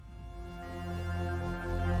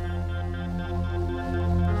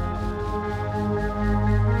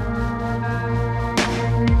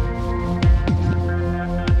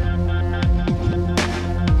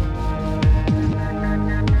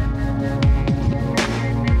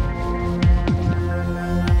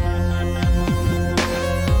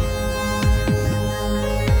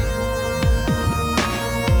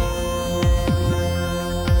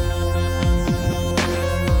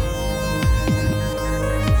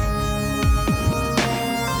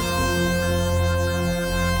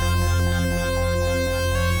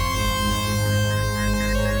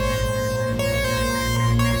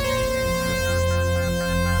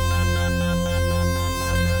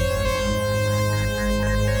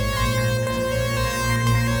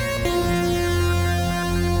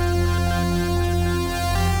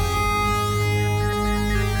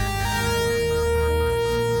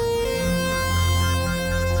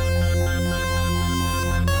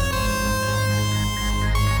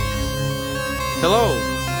Hello,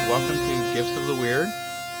 welcome to Gifts of the Weird.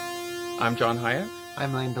 I'm John Hyatt.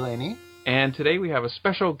 I'm Lane Delaney. And today we have a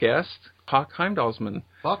special guest, Hawk Heimdallsman.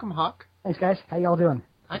 Welcome, Hawk. Thanks, guys. How y'all doing?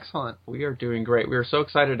 Excellent. We are doing great. We are so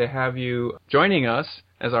excited to have you joining us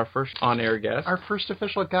as our first on-air guest. Our first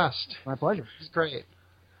official guest. My pleasure. It's great.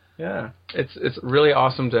 Yeah, it's really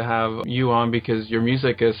awesome to have you on because your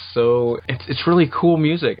music is it's really cool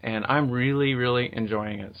music, and I'm really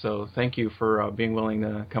enjoying it. So thank you for being willing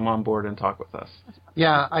to come on board and talk with us.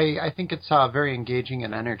 Yeah, I think it's very engaging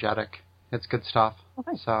and energetic. It's good stuff.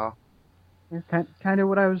 Okay. So it's kind of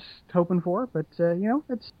what I was hoping for, but it's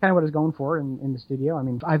kind of what I was going for in the studio. I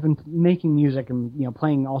mean, I've been making music and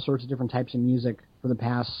playing all sorts of different types of music for the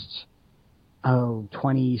past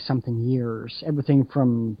 20-something years. Everything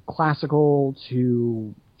from classical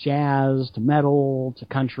to jazz to metal to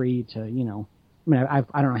country to, I mean,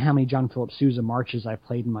 I don't know how many John Philip Sousa marches I've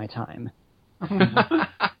played in my time. There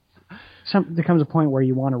comes a point where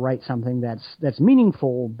you want to write something that's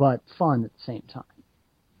meaningful but fun at the same time.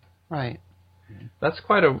 Right. That's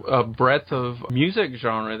quite a breadth of music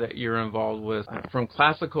genre that you're involved with, from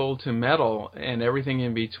classical to metal and everything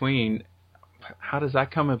in between. How does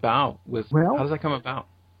that come about? How does that come about?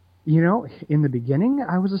 In the beginning,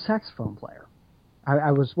 I was a saxophone player. In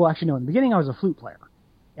the beginning, I was a flute player.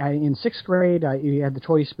 In sixth grade, you had the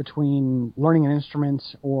choice between learning an instrument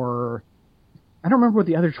or... I don't remember what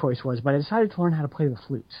the other choice was, but I decided to learn how to play the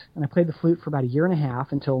flute. And I played the flute for about a year and a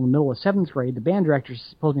half until in the middle of seventh grade, the band director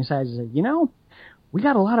pulled me aside and said, we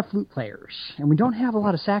got a lot of flute players, and we don't have a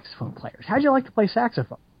lot of saxophone players. How'd you like to play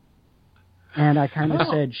saxophone? And I kind of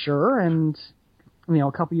said, sure, and,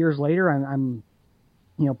 a couple years later, I'm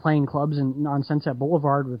playing clubs on Sunset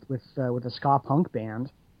Boulevard with a ska punk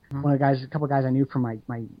band. Mm-hmm. A couple of guys I knew from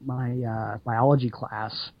my biology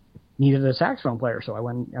class needed a saxophone player, so I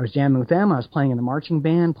was jamming with them. I was playing in the marching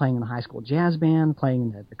band, playing in the high school jazz band, playing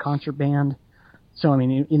in the concert band. So, I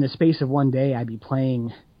mean, in the space of one day, I'd be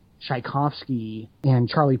playing Tchaikovsky and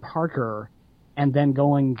Charlie Parker, and then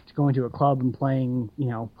going to a club and playing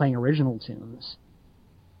original tunes.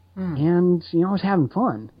 And, I was having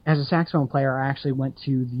fun. As a saxophone player, I actually went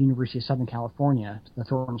to the University of Southern California, the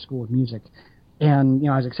Thorne School of Music. And,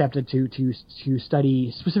 I was accepted to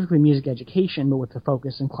study specifically music education, but with a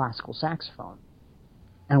focus in classical saxophone.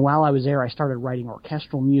 And while I was there, I started writing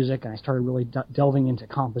orchestral music, and I started really delving into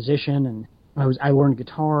composition, and I learned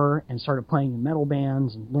guitar and started playing in metal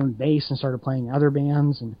bands, and learned bass and started playing in other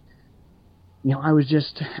bands, and I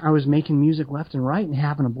was making music left and right and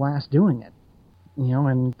having a blast doing it.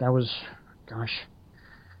 And that was, I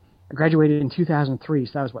graduated in 2003,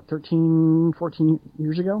 so that was 13, 14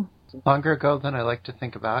 years ago? Longer ago than I like to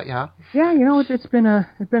think about, yeah. Yeah, it's been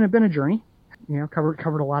a journey.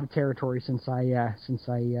 Covered a lot of territory since I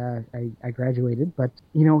graduated, but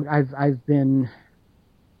I've been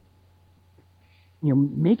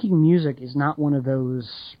making music is not one of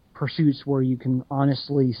those pursuits where you can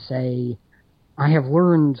honestly say, I have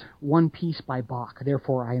learned one piece by Bach,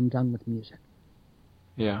 therefore I am done with music.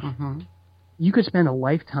 Yeah. Mm-hmm. You could spend a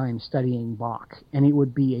lifetime studying Bach, and it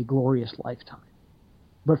would be a glorious lifetime.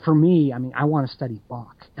 But for me, I mean, I want to study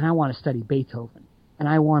Bach, and I want to study Beethoven, and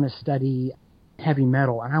I want to study heavy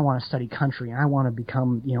metal, and I want to study country, and I want to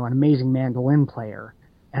become, an amazing mandolin player,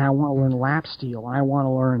 and I want to learn lap steel, and I want to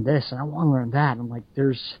learn this, and I want to learn that. And I'm like,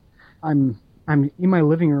 I'm in my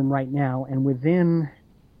living room right now, and within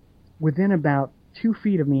about 2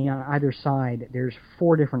 feet of me on either side, there's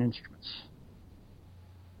 4 different instruments.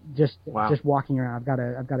 Just walking around. I've got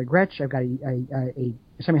a Gretsch. I've got a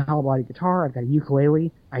semi-hollow body guitar. I've got a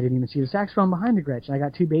ukulele. I didn't even see the saxophone behind the Gretsch. And I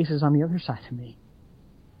got 2 basses on the other side of me.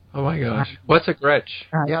 Oh my gosh! What's a Gretsch?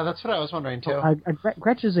 Yeah, that's what I was wondering too. A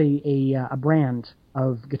Gretsch is a brand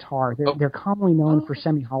of guitar. They're commonly known for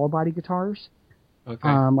semi-hollow body guitars. Okay.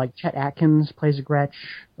 Like Chet Atkins plays a Gretsch,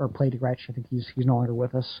 or played a Gretsch. I think he's no longer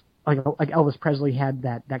with us. Like Elvis Presley had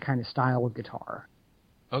that kind of style of guitar.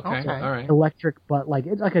 Okay. All right. Electric, but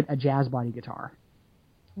it's like a jazz body guitar.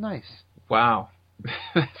 Nice. Wow.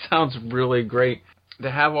 That sounds really great. To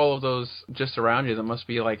have all of those just around you, that must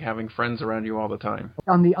be like having friends around you all the time.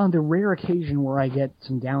 On the rare occasion where I get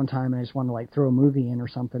some downtime and I just want to throw a movie in or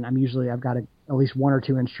something, I've got at least 1 or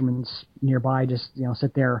 2 instruments nearby. Just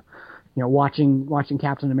sit there, watching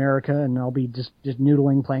Captain America, and I'll be just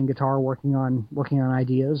noodling, playing guitar, working on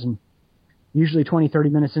ideas. And usually 20, 30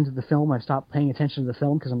 minutes into the film, I've stopped paying attention to the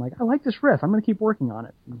film because I'm like, I like this riff. I'm going to keep working on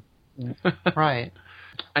it. Right.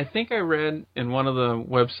 I think I read in one of the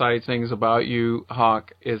website things about you,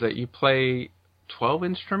 Hawk, is that you play 12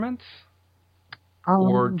 instruments?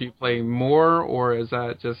 Or do you play more, or is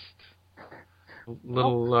that just...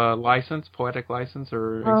 little license, poetic license,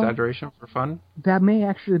 or exaggeration for fun? That may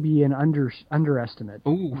actually be an underestimate.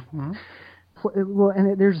 Ooh. Mm-hmm. Well,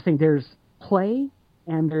 and there's the thing. There's play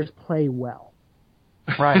and there's play well.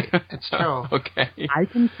 Right. It's true. Okay. I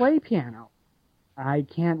can play piano. I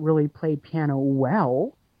can't really play piano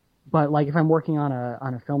well, but like if I'm working on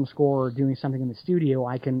a film score or doing something in the studio,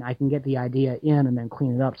 I can get the idea in and then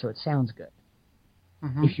clean it up so it sounds good.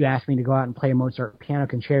 Mm-hmm. If you ask me to go out and play a Mozart piano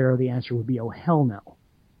concerto, the answer would be, oh hell no.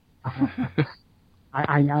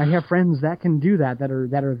 I have friends that can do that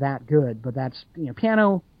are that good, but that's,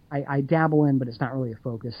 piano I dabble in, but it's not really a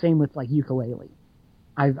focus. Same with like ukulele.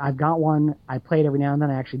 I've got one. I play it every now and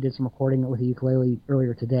then. I actually did some recording with a ukulele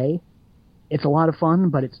earlier today. It's a lot of fun,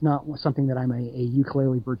 but it's not something that I'm a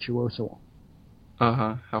ukulele virtuoso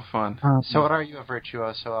on. How fun. So what are you a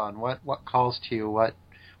virtuoso on? What calls to you? What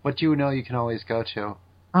do you know you can always go to?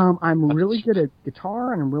 I'm really good at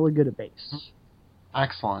guitar and I'm really good at bass.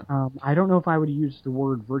 Excellent. I don't know if I would use the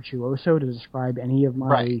word virtuoso to describe any of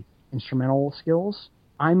my instrumental skills.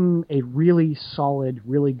 I'm a really solid,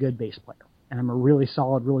 really good bass player. And I'm a really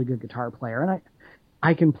solid, really good guitar player. And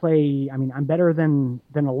I can play, I'm better than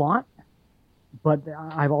a lot, but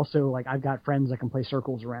I've also, I've got friends that can play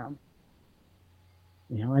circles around.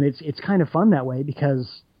 And it's kind of fun that way because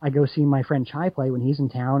I go see my friend Chai play when he's in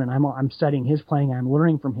town, and I'm studying his playing, and I'm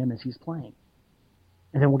learning from him as he's playing.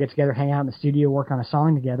 And then we'll get together, hang out in the studio, work on a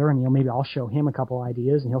song together, and maybe I'll show him a couple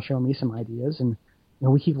ideas, and he'll show me some ideas, and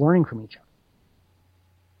we keep learning from each other.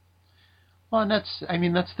 Well, and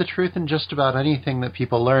that's the truth in just about anything that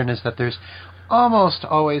people learn, is that there's almost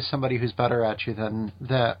always somebody who's better at you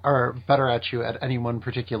or better at you at any one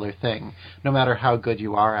particular thing, no matter how good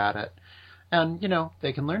you are at it. And,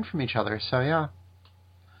 they can learn from each other, so yeah.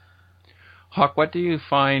 Hawk, what do you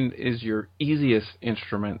find is your easiest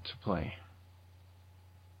instrument to play?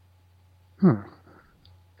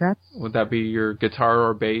 Would that be your guitar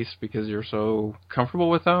or bass because you're so comfortable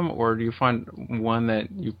with them, or do you find one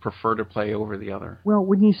that you prefer to play over the other? Well,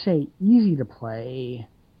 when you say easy to play,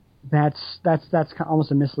 that's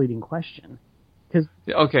almost a misleading question, because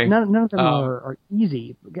none of them are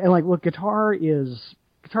easy. Like, look, guitar is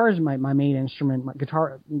my main instrument.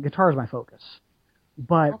 Guitar is my focus.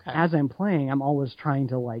 But as I'm playing, I'm always trying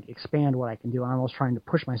to expand what I can do. I'm always trying to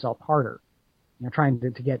push myself harder. Trying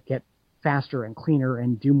to get faster and cleaner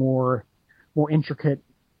and do more intricate,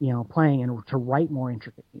 playing, and to write more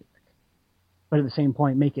intricate music. But at the same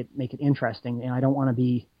point, make it interesting. And I don't want to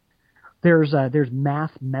be. There's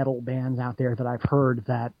math metal bands out there that I've heard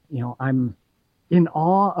that I'm in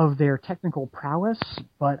awe of their technical prowess,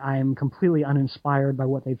 but I'm completely uninspired by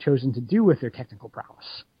what they've chosen to do with their technical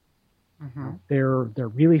prowess. Mm-hmm. They're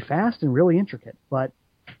really fast and really intricate, but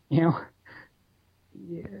the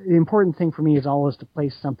important thing for me is always to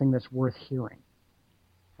play something that's worth hearing.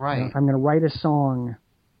 Right. If I'm going to write a song,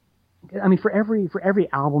 for every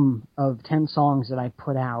album of 10 songs that I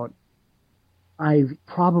put out, I've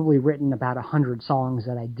probably written about 100 songs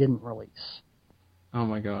that I didn't release. Oh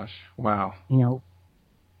my gosh! Wow.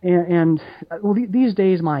 And these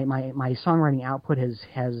days my songwriting output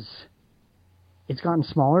has it's gotten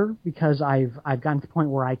smaller because I've gotten to the point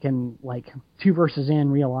where I can, 2 verses in,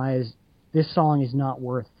 realize this song is not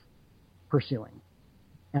worth pursuing,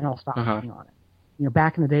 and I'll stop working on it.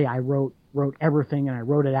 Back in the day, I wrote everything, and I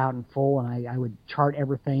wrote it out in full, and I would chart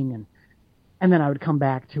everything, and then I would come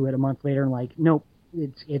back to it a month later and nope,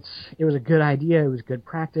 it was a good idea, it was good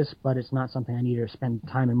practice, but it's not something I need to spend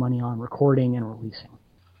time and money on recording and releasing.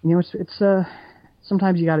 It's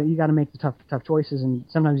sometimes you gotta make the tough choices, and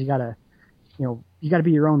sometimes you gotta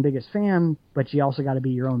be your own biggest fan, but you also gotta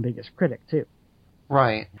be your own biggest critic too.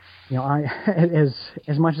 Right. I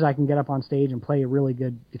as much as I can get up on stage and play a really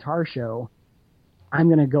good guitar show, I'm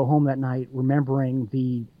going to go home that night remembering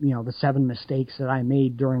the 7 mistakes that I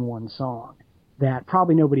made during one song that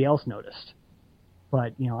probably nobody else noticed.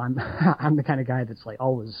 But I'm the kind of guy that's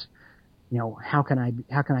always, how can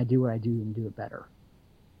I do what I do and do it better?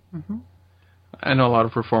 Mm-hmm. I know a lot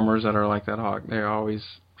of performers that are like that, Hawk. They always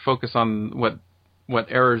focus on what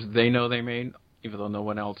errors they know they made, even though no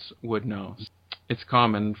one else would know. It's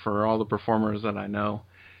common for all the performers that I know.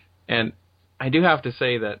 And I do have to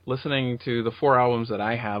say that listening to the 4 albums that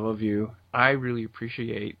I have of you, I really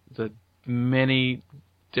appreciate the many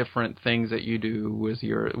different things that you do with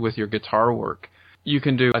your guitar work. You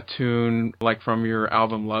can do a tune from your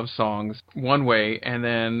album Love Songs one way, and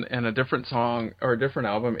then in a different song or a different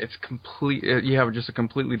album, it's you have just a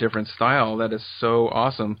completely different style that is so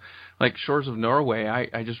awesome. Like Shores of Norway,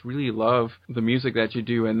 I just really love the music that you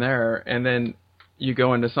do in there. And then you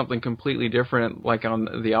go into something completely different, like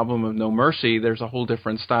on the album of No Mercy, there's a whole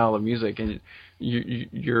different style of music, and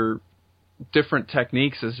your different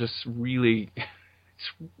techniques is just really,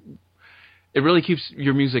 it really keeps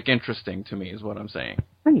your music interesting to me, is what I'm saying.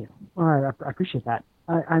 Thank you. Well, I appreciate that.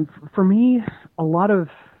 For me, a lot of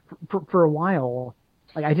for a while,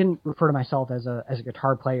 like I didn't refer to myself as a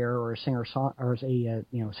guitar player or a singer or as a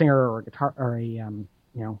singer or a guitar or a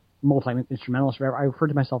multi instrumentalist. Or whatever. I referred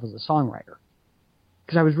to myself as a songwriter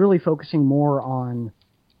because I was really focusing more on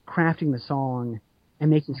crafting the song and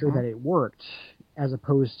making sure that it worked, as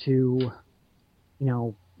opposed to,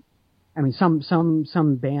 I mean,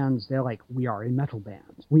 some bands, they're like, we are a metal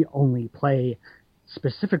band. We only play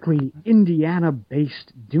specifically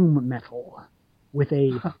Indiana-based doom metal with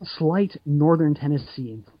a slight Northern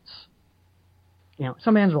Tennessee influence.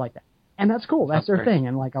 Some bands are like that, and that's cool. That's their thing.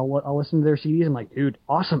 And like, I'll listen to their CDs. I'm like, dude,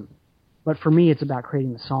 awesome. But for me, it's about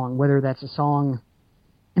creating the song, whether that's a song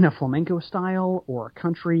in a flamenco style or a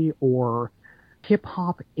country or hip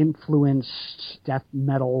hop influenced death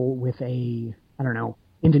metal with a, I don't know,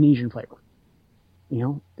 Indonesian flavor.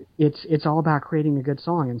 It's all about creating a good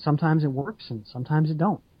song, and sometimes it works and sometimes it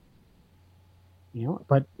don't.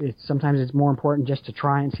 But sometimes it's more important just to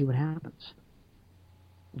try and see what happens.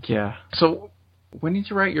 Yeah. So when did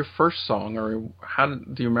you write your first song, or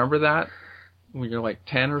do you remember that? When you're like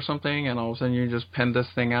 10 or something, and all of a sudden you just penned this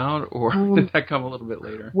thing out, or did that come a little bit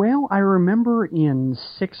later? Well, I remember in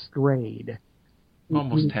 6th grade,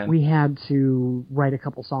 almost 10. We had to write a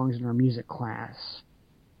couple songs in our music class.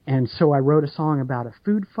 And so I wrote a song about a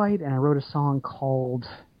food fight, and I wrote a song called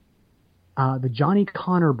The Johnny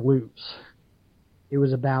Connor Blues. It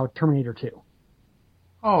was about Terminator 2.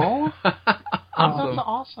 Oh, awesome. That's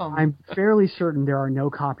awesome. I'm fairly certain there are no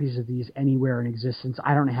copies of these anywhere in existence.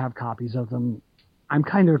 I don't have copies of them. I'm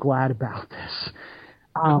kind of glad about this.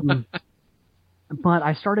 But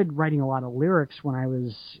I started writing a lot of lyrics when I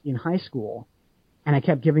was in high school, and I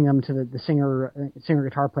kept giving them to the singer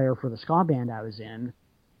guitar player for the ska band I was in.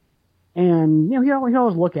 And he'd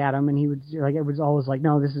always look at them, and he would it was always like,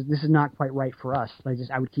 no, this is not quite right for us. But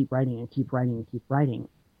I would keep writing and keep writing and keep writing.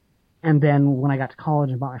 And then when I got to college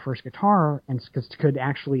and bought my first guitar and could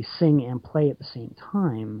actually sing and play at the same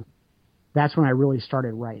time, that's when I really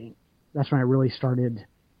started writing. That's when I really started,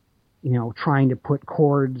 trying to put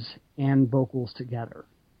chords and vocals together.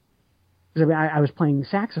 Because I was playing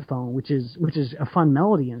saxophone, which is a fun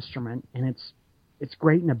melody instrument, and it's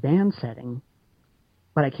great in a band setting.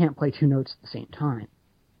 But I can't play two notes at the same time,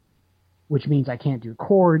 which means I can't do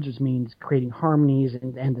chords, which means creating harmonies,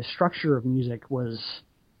 and the structure of music was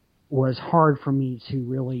hard for me to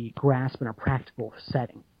really grasp in a practical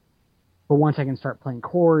setting. But once I can start playing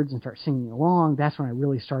chords and start singing along, that's when I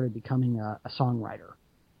really started becoming a songwriter.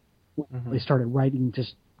 I started writing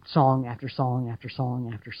just song after song after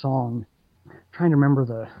song after song. I'm trying to remember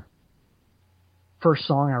the first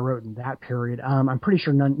song I wrote in that period. I'm pretty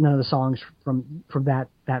sure none of the songs from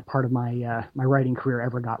that part of my my writing career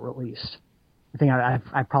ever got released. I think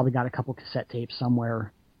I probably got a couple cassette tapes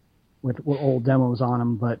somewhere with old demos on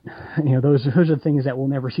them, but those are the things that will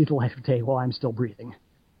never see the light of day while I'm still breathing.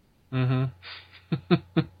 Mm-hmm.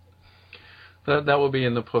 That will be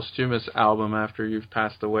in the posthumous album after you've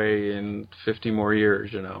passed away in 50 more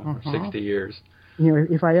years, or 60 years.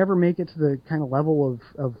 If I ever make it to the kind of level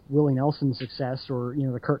of Willie Nelson's success or,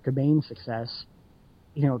 the Kurt Cobain success,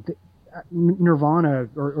 Nirvana,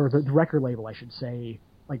 or the record label, I should say,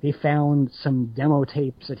 like they found some demo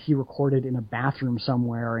tapes that he recorded in a bathroom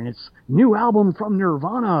somewhere, and it's new album from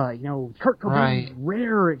Nirvana, Kurt Cobain,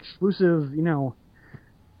 rare, exclusive,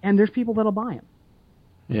 and there's people that'll buy them.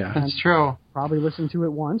 Yeah. That's true. Probably listen to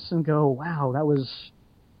it once and go, wow, that was...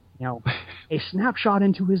 a snapshot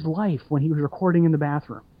into his life when he was recording in the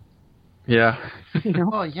bathroom. Yeah.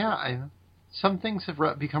 Well, yeah. Some things have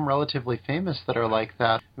become relatively famous that are like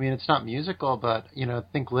that. I mean, it's not musical, but,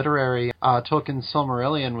 think literary. Tolkien's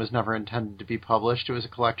Silmarillion was never intended to be published. It was a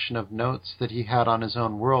collection of notes that he had on his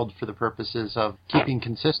own world for the purposes of keeping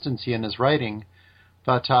consistency in his writing.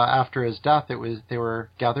 But after his death, they were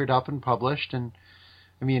gathered up and published, and,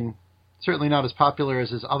 I mean... certainly not as popular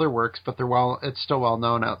as his other works, but it's still well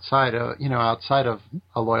known outside of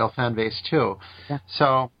a loyal fan base too. Yeah.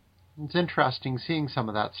 So it's interesting seeing some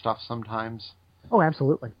of that stuff sometimes. Oh,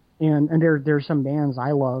 absolutely. And there's some bands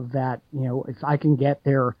I love that, if I can get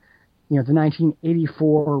their, the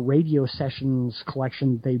 1984 radio sessions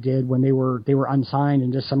collection they did when they were unsigned,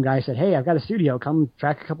 and just some guy said, "Hey, I've got a studio, come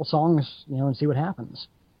track a couple songs, and see what happens."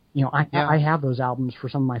 I have those albums for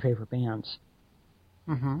some of my favorite bands.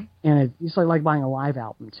 Mm-hmm. And it's like buying a live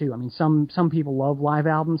album too. I mean, some people love live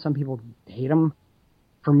albums, some people hate them.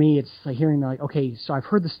 for me, it's like hearing like, okay, so I've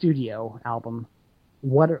heard the studio album.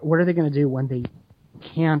 What are they going to do when they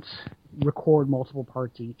can't record multiple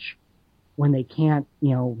parts each? When they can't,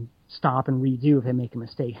 stop and redo if they make a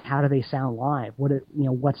mistake? How do they sound live?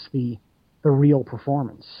 What's the real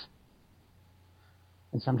performance?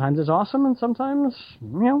 And sometimes it's awesome, and sometimes,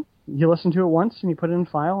 you listen to it once and you put it in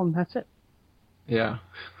file, and that's it. Yeah.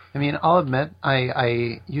 I mean, I'll admit,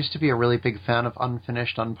 I used to be a really big fan of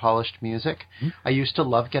unfinished, unpolished music. Mm-hmm. I used to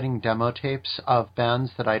love getting demo tapes of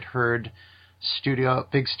bands that I'd heard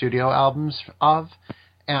big studio albums of,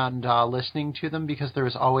 and listening to them, because there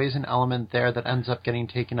was always an element there that ends up getting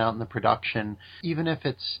taken out in the production, even if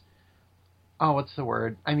it's, what's the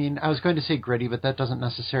word? I mean, I was going to say gritty, but that doesn't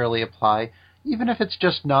necessarily apply. Even if it's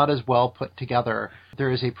just not as well put together,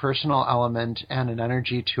 there is a personal element and an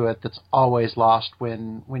energy to it that's always lost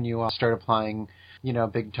when you start applying,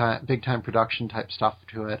 big time production type stuff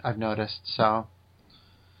to it, I've noticed. So,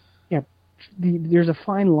 yeah, there's a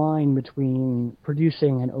fine line between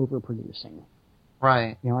producing and overproducing.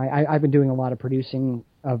 Right. I've been doing a lot of producing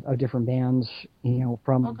of different bands,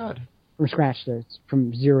 from scratch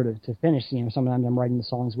from zero to finish. Sometimes I'm writing the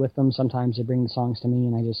songs with them. Sometimes they bring the songs to me,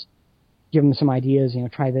 and I just give them some ideas,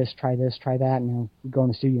 try this, try that, and go in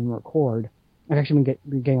the studio and record. I've actually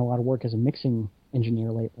been getting a lot of work as a mixing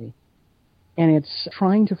engineer lately. And it's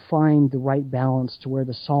trying to find the right balance to where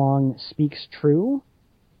the song speaks true,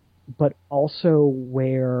 but also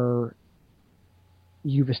where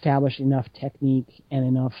you've established enough technique and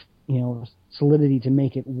enough, solidity to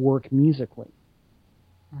make it work musically.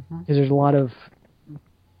 Because there's a lot of,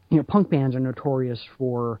 punk bands are notorious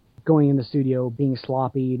for going in the studio, being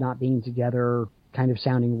sloppy, not being together, kind of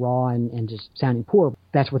sounding raw and just sounding poor.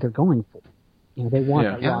 That's what they're going for. They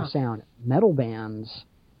want that raw sound. Metal bands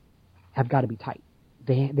have got to be tight.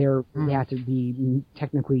 They have to be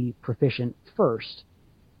technically proficient first,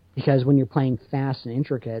 because when you're playing fast and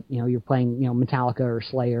intricate, you're playing, Metallica or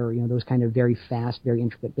Slayer, those kind of very fast, very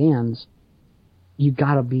intricate bands. You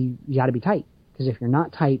gotta be tight, because if you're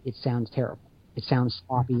not tight, it sounds terrible. It sounds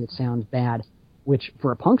sloppy. It sounds bad. Which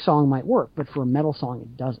for a punk song might work, but for a metal song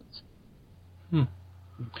it doesn't.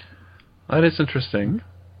 That is interesting.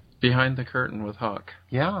 Behind the curtain with Hawk.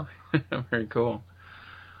 Yeah. Very cool.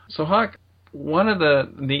 So Hawk, one of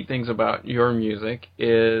the neat things about your music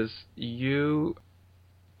is you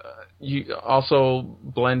also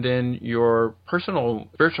blend in your personal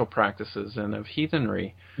spiritual practices and of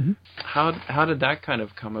heathenry. How did that kind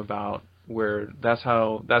of come about, where that's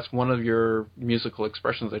one of your musical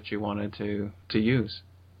expressions that you wanted to use?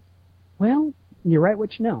 Well, you write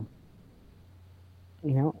what you know.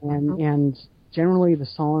 And generally the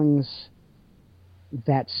songs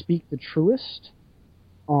that speak the truest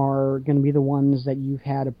are going to be the ones that you've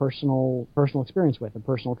had a personal experience with, a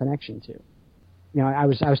personal connection to. I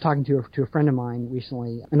was talking to a friend of mine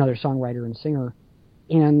recently, another songwriter and singer,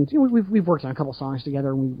 and we've worked on a couple songs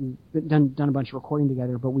together, and we've done a bunch of recording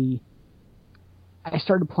together, but I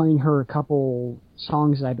started playing her a couple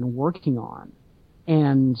songs that I've been working on.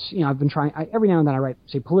 And, I've been trying, every now and then I write,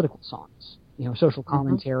 say, political songs, social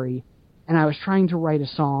commentary. And I was trying to write a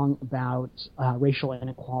song about racial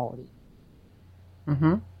inequality.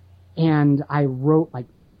 And I wrote, I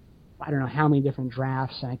don't know how many different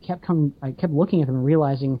drafts. And I kept looking at them and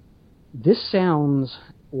realizing this sounds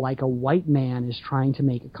like a white man is trying to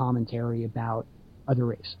make a commentary about other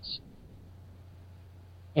races.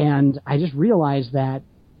 And I just realized that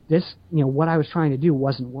this, what I was trying to do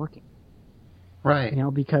wasn't working. Right.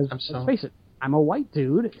 Because, let's face it, I'm a white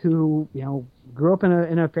dude who, grew up in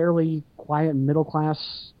a fairly quiet middle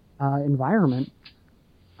class environment.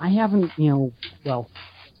 I haven't, I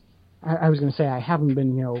was going to say I haven't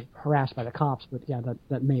been, harassed by the cops, but yeah,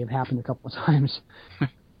 that may have happened a couple of times.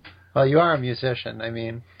 Well, you are a musician. I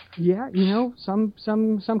mean, yeah, some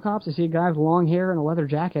cops, they see a guy with long hair and a leather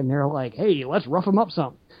jacket, and they're like, "Hey, let's rough him up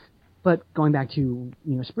some." But going back to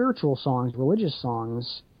spiritual songs, religious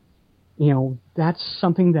songs, that's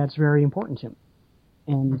something that's very important to me,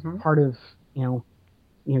 and part of you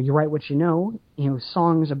write what you know.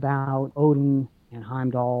 Songs about Odin and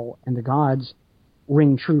Heimdall and the gods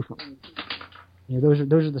ring true for me. Those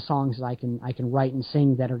are the songs that I can write and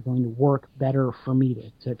sing that are going to work better for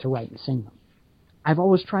me to write and sing them. I've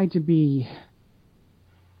always tried to be,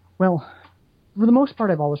 well, for the most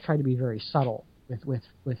part, I've always tried to be very subtle with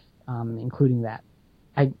including that.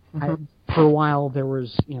 I for a while there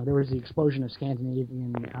was the explosion of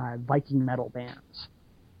Scandinavian Viking metal bands,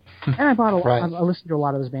 and I listened to a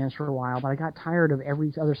lot of those bands for a while, but I got tired of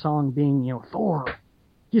every other song being Thor,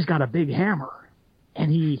 he's got a big hammer,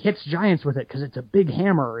 and he hits giants with it because it's a big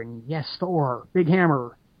hammer, and yes, Thor, big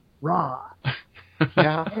hammer, rah.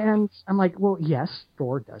 Yeah. And I'm like, well, yes,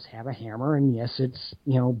 Thor does have a hammer, and yes, it's,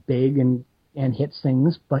 big and hits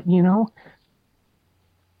things, but,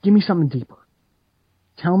 give me something deeper.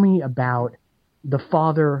 Tell me about the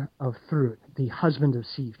father of Thrud, the husband of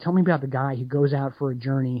Sif. Tell me about the guy who goes out for a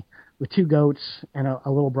journey with 2 goats and a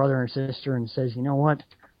little brother and sister and says, you know what,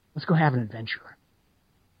 let's go have an adventure.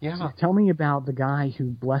 Yeah. Tell me about the guy who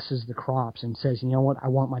blesses the crops and says, you know what, I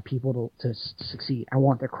want my people to succeed. I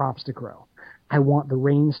want their crops to grow. I want the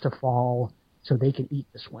rains to fall so they can eat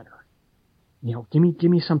this winter. Give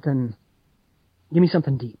me something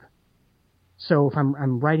deep. So if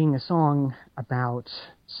I'm writing a song about,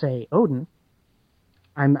 say, Odin,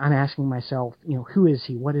 I'm asking myself, who is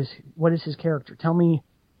he? What is his character? Tell me,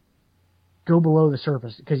 go below the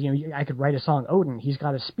surface, because I could write a song, Odin, he's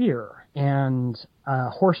got a spear and a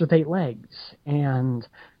horse with 8 legs, and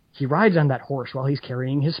he rides on that horse while he's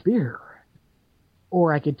carrying his spear.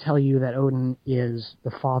 Or I could tell you that Odin is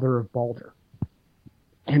the father of Balder.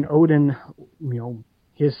 And Odin,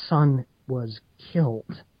 his son was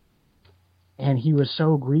killed. And he was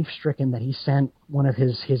so grief-stricken that he sent one of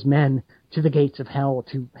his men to the gates of hell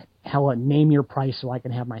to, Hela, name your price so I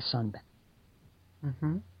can have my son back.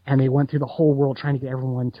 Mm-hmm. And they went through the whole world trying to get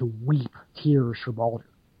everyone to weep tears for Balder.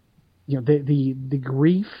 The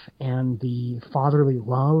grief and the fatherly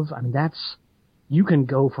love, you can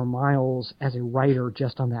go for miles as a writer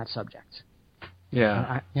just on that subject.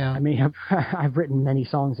 Yeah. I've written many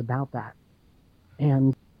songs about that.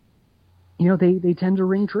 And, they tend to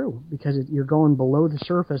ring true because you're going below the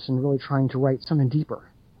surface and really trying to write something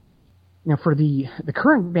deeper. For the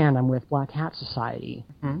current band I'm with, Black Hat Society,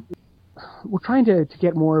 Mm-hmm. we're trying to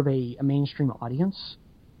get more of a mainstream audience.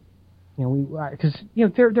 Because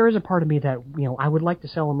there is a part of me that I would like to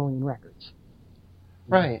sell 1 million records.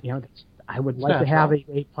 Right. I would like to have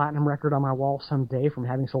a platinum record on my wall someday from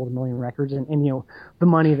having sold 1 million records, and the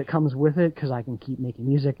money that comes with it, because I can keep making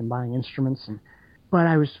music and buying instruments. But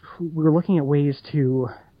we were looking at ways to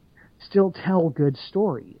still tell good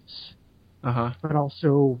stories, but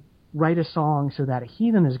also write a song so that a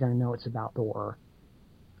heathen is going to know it's about Thor,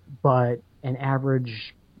 but an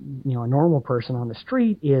average, a normal person on the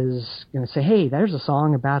street is going to say, hey, there's a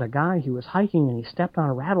song about a guy who was hiking and he stepped on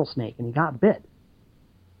a rattlesnake and he got bit.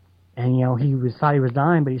 And, he thought he was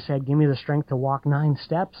dying, but he said, give me the strength to walk 9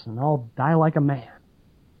 steps and I'll die like a man.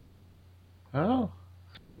 Oh.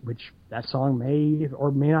 Which that song may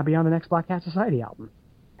or may not be on the next Black Hat Society album.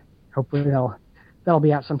 Hopefully that'll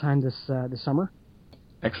be out sometime this summer.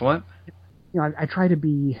 Excellent. I try to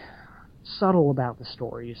be subtle about the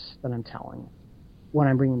stories that I'm telling when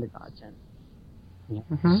I'm bringing the gods in.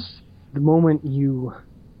 The moment in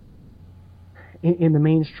the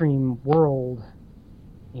mainstream world,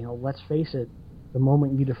 let's face it, the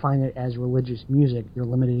moment you define it as religious music, you're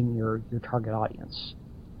limiting your target audience.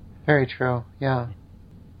 Very true, yeah.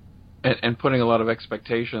 And putting a lot of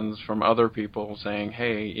expectations from other people saying,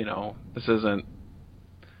 hey, this isn't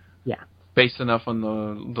based enough on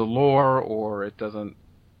the lore, or it doesn't,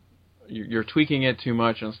 you're tweaking it too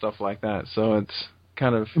much and stuff like that. So it's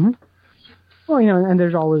kind of... Mm-hmm. Well, and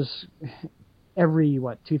there's always, every,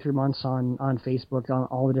 2-3 months on Facebook, on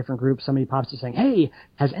all the different groups, somebody pops up saying, hey,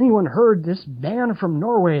 has anyone heard this band from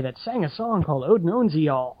Norway that sang a song called Odin Owns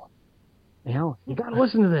Y'all? You got to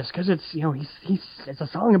listen to this because it's, it's a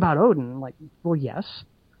song about Odin. Like, well, yes,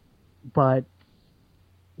 but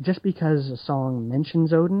just because a song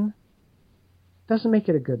mentions Odin doesn't make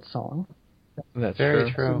it a good song. That's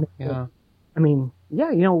very true. Yeah.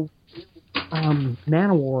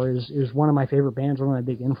 Manowar is one of my favorite bands, one of my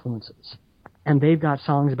big influences, and they've got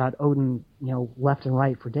songs about Odin, left and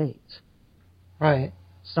right for days. Right.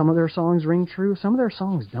 Some of their songs ring true. Some of their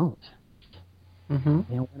songs don't.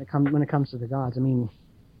 Mm-hmm. When it comes to the gods,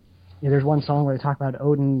 there's one song where they talk about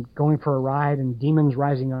Odin going for a ride and demons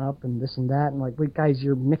rising up and this and that, and like, wait, guys,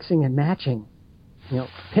 you're mixing and matching.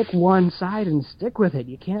 Pick one side and stick with it.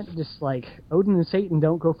 You can't just Odin and Satan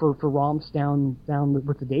don't go for romps down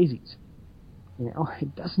with the daisies.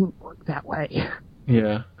 It doesn't work that way.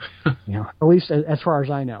 Yeah. At least as far as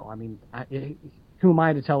I know. Who am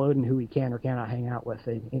I to tell Odin who he can or cannot hang out with?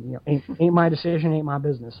 Ain't my decision, ain't my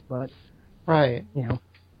business. But right.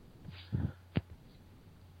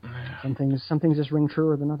 Some things just ring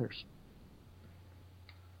truer than others.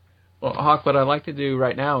 Well, Hawk, what I'd like to do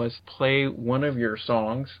right now is play one of your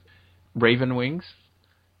songs, Raven Wings.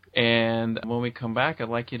 And when we come back, I'd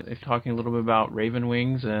like you to talking a little bit about Raven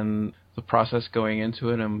Wings and the process going into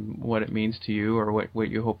it and what it means to you, or what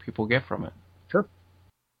you hope people get from it. Sure.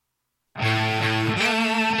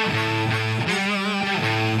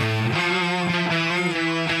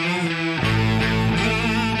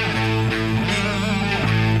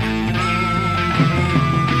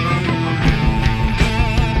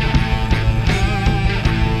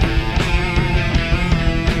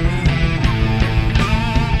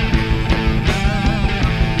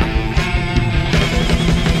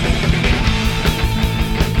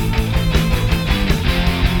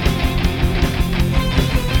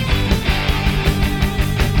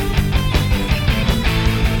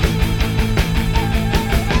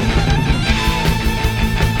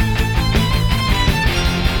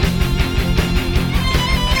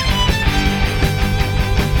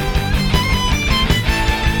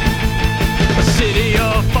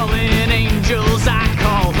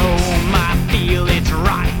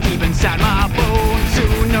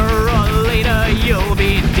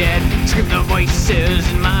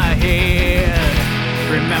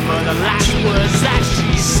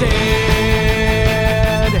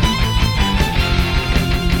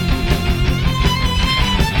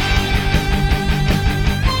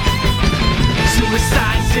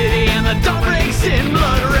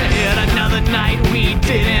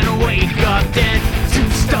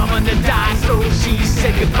 to die, so she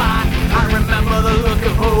said goodbye. I remember the look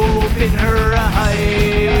of hope in her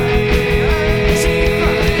eyes.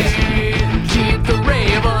 Keep the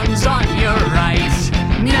ravens on your right,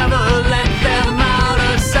 never let them out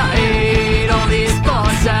of sight. All these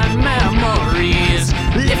thoughts and memories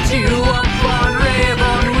lift you up on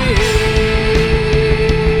raven wings.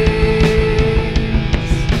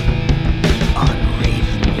 On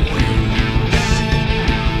raven wings.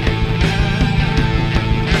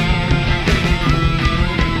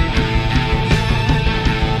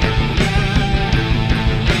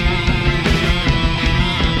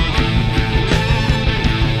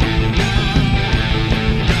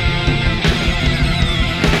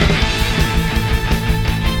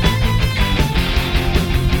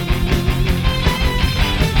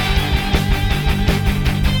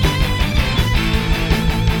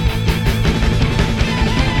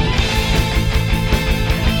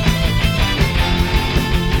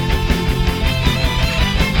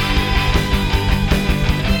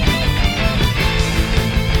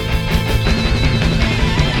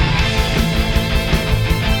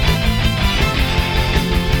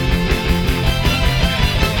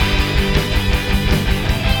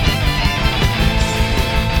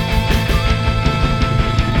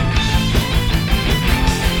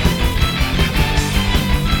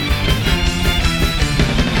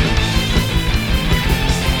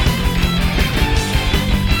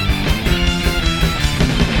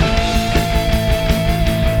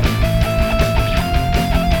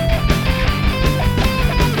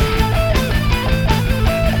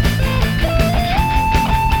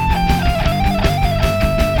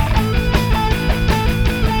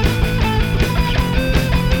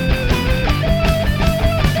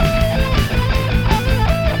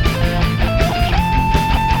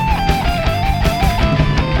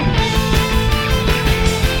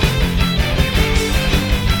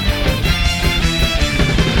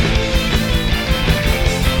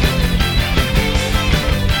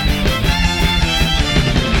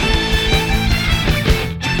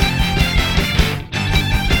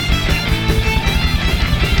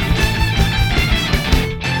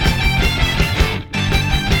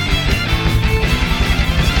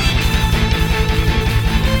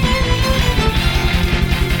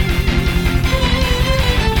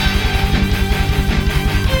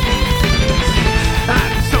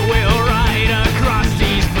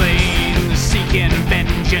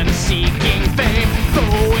 Seeking fame,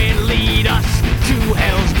 though it lead us to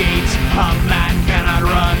hell's gates, a man cannot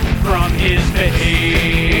run from his fate.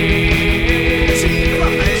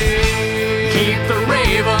 Keep the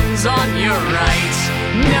ravens on your right,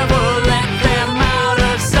 never let them out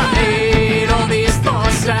of sight. All these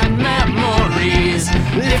thoughts and memories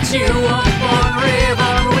lift you up on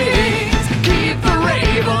raven wings. Keep the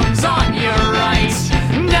ravens on your right,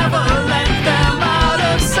 never let them out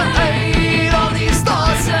of sight. All these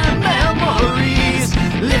thoughts and memories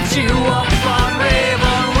lift you up on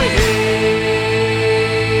raven wings.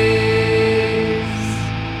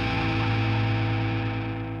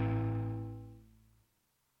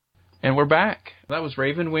 And we're back. That was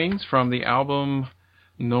Raven Wings from the album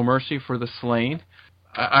No Mercy for the Slain.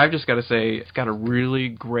 I've just got to say, it's got a really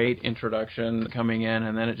great introduction coming in,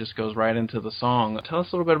 and then it just goes right into the song. Tell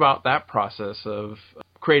us a little bit about that process of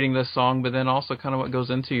creating this song, but then also kind of what goes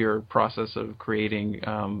into your process of creating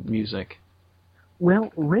music.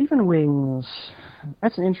 Well, Raven Wings,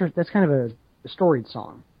 that's kind of a storied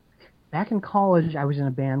song. Back in college, I was in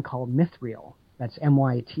a band called Mythreal. That's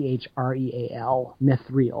Mythreal,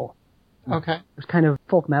 Mythreal. Okay. It was kind of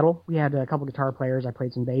folk metal. We had a couple guitar players. I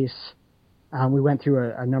played some bass. We went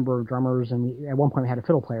through a number of drummers, and at one point we had a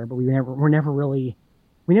fiddle player, but we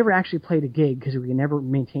never actually played a gig because we could never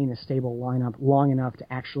maintain a stable lineup long enough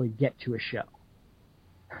to actually get to a show.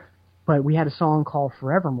 But we had a song called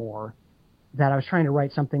Forevermore that I was trying to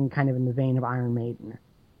write something kind of in the vein of Iron Maiden.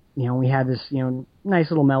 You know, we had this,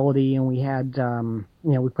 nice little melody, and we had,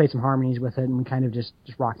 we played some harmonies with it, and we kind of just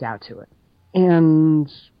rocked out to it.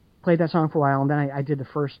 And played that song for a while, and then I did the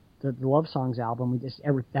Love Songs album.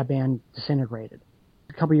 That band disintegrated.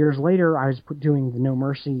 A couple years later, I was doing the No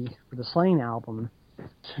Mercy for the Slain album.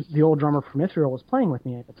 The old drummer from Mythreal was playing with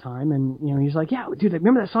me at the time, and he's like, "Yeah, dude,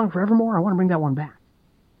 remember that song Forevermore? I want to bring that one back."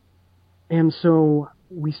 And so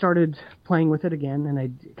we started playing with it again, and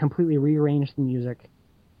I completely rearranged the music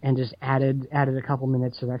and just added a couple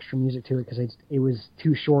minutes of extra music to it because it was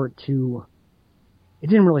too short to.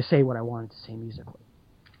 It didn't really say what I wanted to say musically.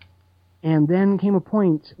 And then came a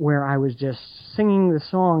point where I was just singing the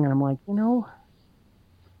song, and I'm like, the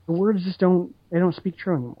words just don't speak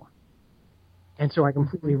true anymore. And so I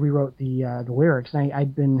completely rewrote the lyrics. And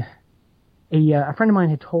I'd been a friend of mine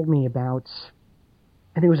had told me about,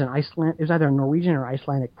 I think it was it was either a Norwegian or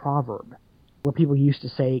Icelandic proverb, where people used to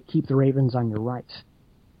say, keep the ravens on your right.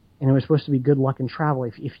 And it was supposed to be good luck in travel.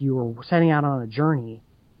 If you were setting out on a journey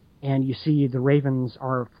and you see the ravens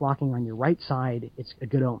are flocking on your right side, it's a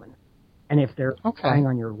good omen. And if they're flying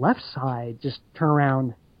on your left side, just turn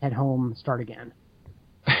around, head home, start again.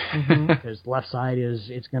 Because the left side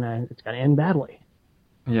it's gonna end badly.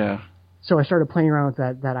 Yeah. So I started playing around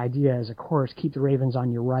with that idea as a chorus: keep the ravens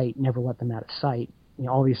on your right, never let them out of sight. You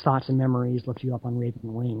know, all these thoughts and memories lift you up on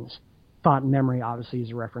raven wings. Thought and memory obviously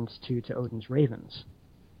is a reference to Odin's ravens.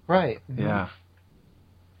 Right. Yeah.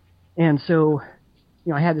 And so,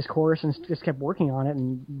 you know, I had this chorus and just kept working on it,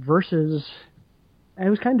 and verses. It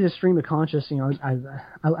was kind of just stream of conscious. You know,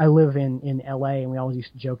 I live in L.A. and we always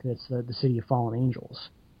used to joke that it's the city of fallen angels.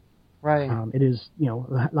 Right. It is, you know,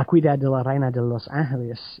 La Ciudad de la Reina de los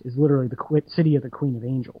Ángeles is literally the city of the Queen of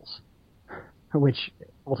Angels, which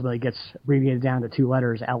ultimately gets abbreviated down to 2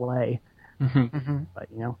 letters, L.A. But,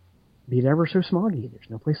 you know, be it ever so smoggy, there's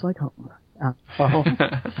no place like home.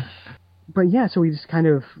 But yeah, so we just kind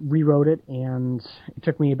of rewrote it, and it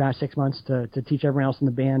took me about 6 months to teach everyone else in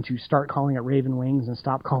the band to start calling it Raven Wings and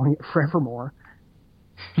stop calling it Forevermore.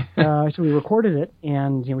 So we recorded it,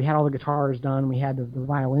 and you know, we had all the guitars done, we had the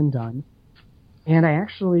violin done, and I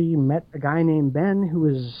actually met a guy named Ben who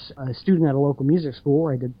was a student at a local music school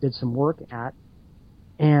I did some work at,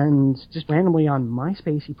 and just randomly on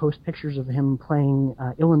MySpace he posted pictures of him playing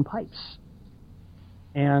uilleann pipes.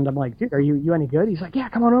 And I'm like, dude, are you any good? He's like, yeah,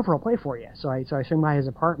 come on over, I'll play for you. So I swing by his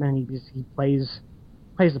apartment, and he plays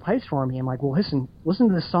the pipes for me. I'm like, well, listen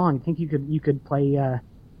to this song. You think you could play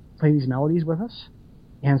these melodies with us?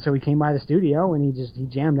 And so he came by the studio, and he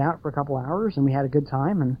jammed out for a couple hours, and we had a good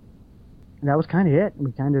time, and that was kind of it.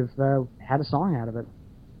 We kind of had a song out of it.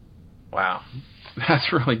 Wow,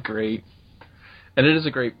 that's really great, and it is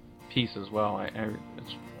a great piece as well.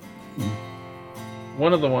 It's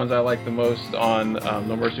one of the ones I like the most on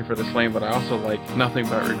No Mercy for the Slain, but I also like Nothing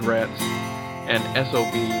But Regrets and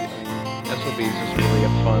SOB. SOB is just really a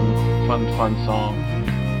fun song.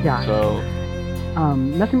 Yeah. So,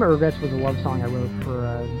 Nothing But Regrets was a love song I wrote for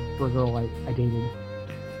a girl I dated.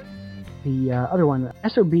 The other one,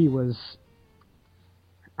 SOB, was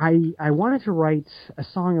I wanted to write a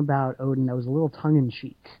song about Odin that was a little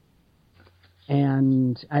tongue-in-cheek,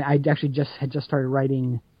 and I actually had just started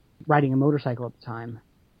riding a motorcycle at the time.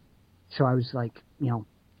 So I was like, you know,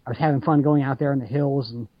 I was having fun going out there in the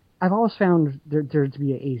hills, and I've always found there to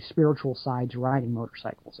be a spiritual side to riding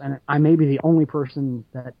motorcycles. And I may be the only person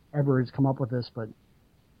that ever has come up with this, but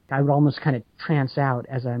I would almost kind of trance out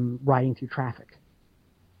as I'm riding through traffic.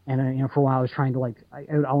 And, you know, for a while I was trying to I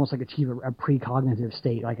would almost achieve a precognitive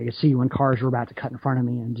state. Like I could see when cars were about to cut in front of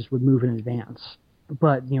me and just would move in advance.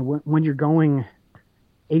 But, you know, when you're going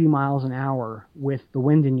 80 miles an hour with the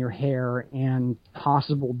wind in your hair and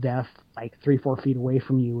possible death 3-4 feet away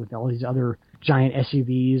from you with all these other giant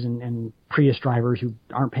SUVs and Prius drivers who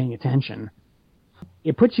aren't paying attention,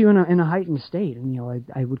 it puts you in a heightened state. And, you know,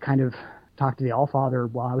 I would kind of talk to the Allfather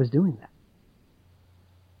while I was doing that.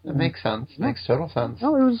 That makes sense. Yeah. Makes total sense.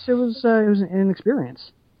 No, it was an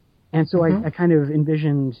experience. And so I kind of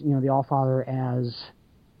envisioned, you know, the Allfather as,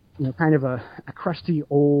 you know, kind of a crusty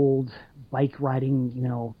old bike riding, you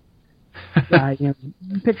know, you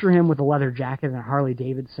picture him with a leather jacket and a Harley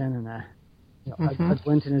Davidson and a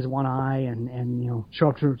glint in his one eye, and you know, show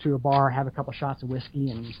up to a bar, have a couple shots of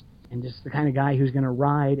whiskey, and just the kind of guy who's going to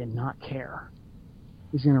ride and not care.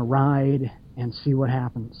 He's going to ride and see what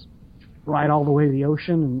happens. Ride all the way to the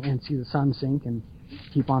ocean and see the sun sink and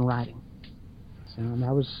keep on riding. So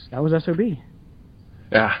that was SOB.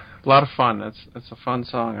 Yeah, a lot of fun. It's a fun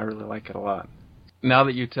song. I really like it a lot. Now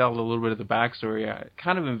that you tell a little bit of the backstory, I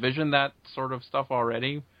kind of envisioned that sort of stuff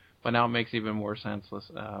already, but now it makes even more sense with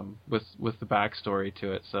the backstory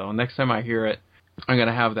to it. So next time I hear it, I'm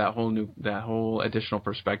gonna have that whole additional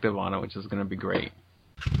perspective on it, which is gonna be great.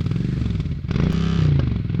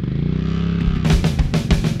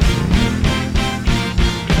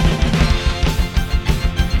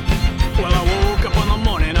 Well, I woke up on the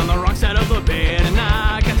morning on the wrong side of the bed, and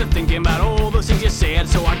I got to thinking about all the things you said.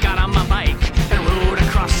 So I got on my bike and rode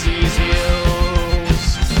across these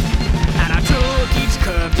hills, and I took each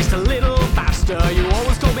curve just a little faster. You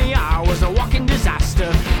always told me I was a walking disaster,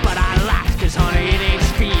 but I laughed, 'cause honey, it ain't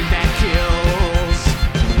speed that kills.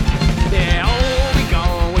 Yeah, oh, be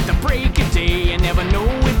gone with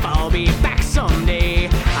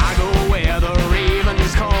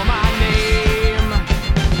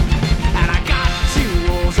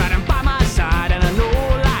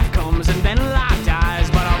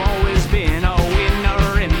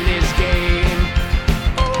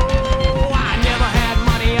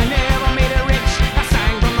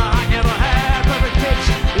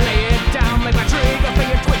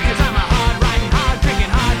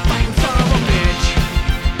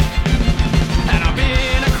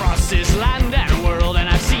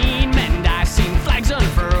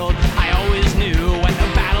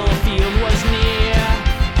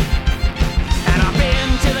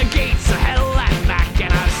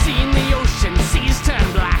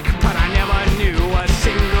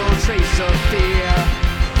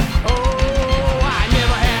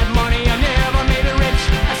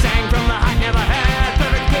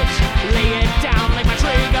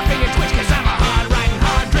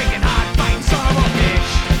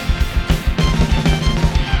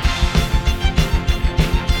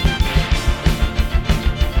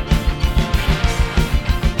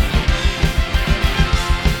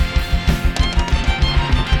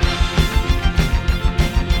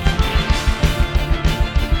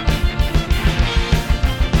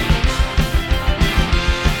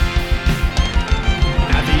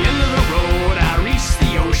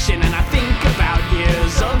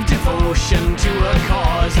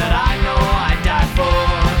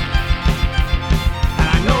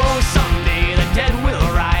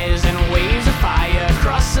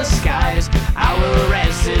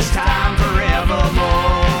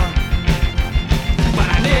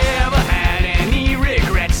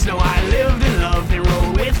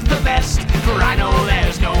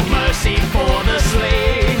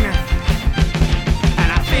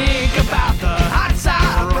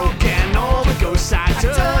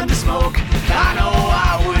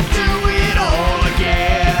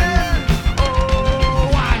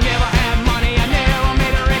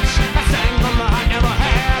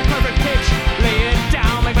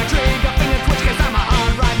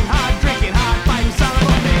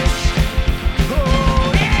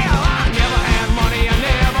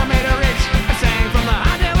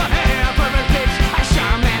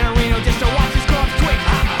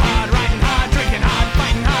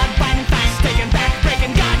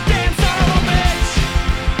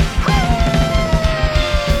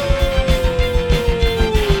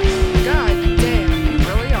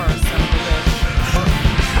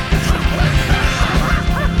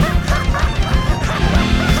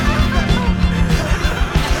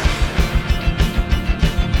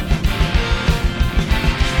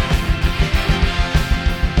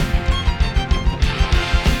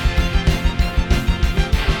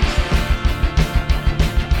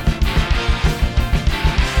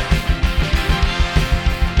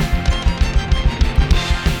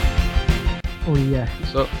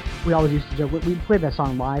So we always used to joke. We played that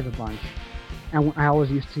song live a bunch, and I always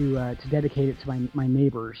used to dedicate it to my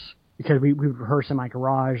neighbors, because we would rehearse in my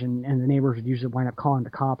garage, and the neighbors would usually wind up calling the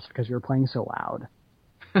cops because we were playing so loud.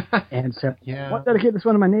 And so, I want to dedicate this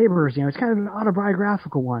one to my neighbors. It's kind of an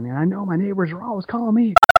autobiographical one, and I know my neighbors are always calling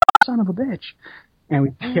me son of a bitch, and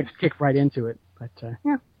we kick right into it. But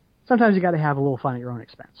sometimes you got to have a little fun at your own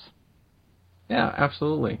expense. Yeah,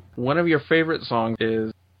 absolutely. One of your favorite songs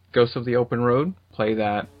is Ghosts of the Open Road. Play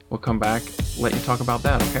that. We'll come back, let you talk about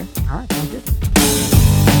that, okay? All right, sounds good.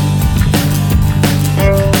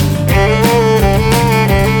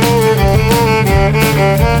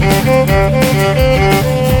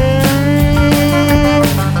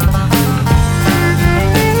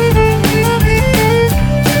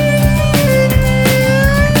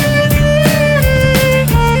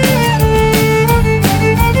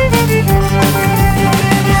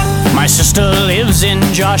 My sister lives in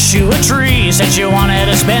Joshua Tree, said she wanted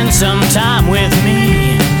to spend some time with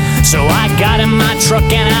me. So I got in my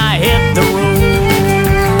truck and I hit the road.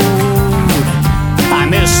 I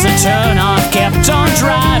missed the turnoff, kept on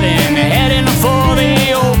driving, heading for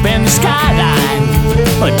the open skyline.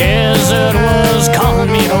 The desert was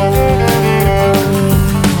calling me home.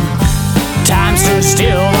 Time stood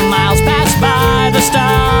still, the miles passed by, the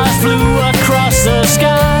stars flew across the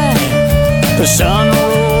sky. The sun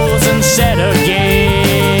rose and set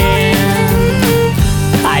again.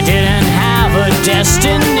 I didn't have a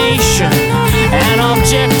destination, an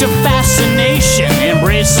object of fascination.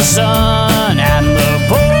 Embrace the sun and the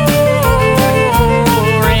pouring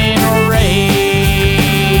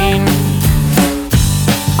rain.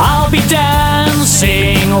 I'll be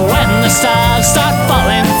dancing when the stars start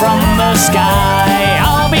falling from the sky.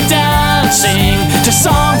 I'll be dancing to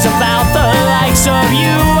songs about the likes of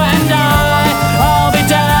you and I. I'll be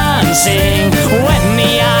dancing when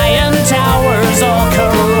the iron towers all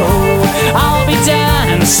corrode. I'll be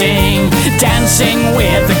dancing, dancing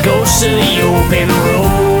with the ghosts of the open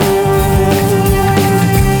road.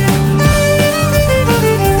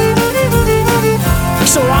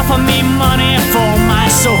 So offer me money for my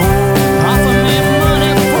soul. Offer me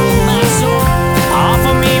money for my soul.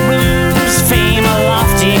 Offer me blues, fame, a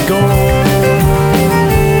lofty goal.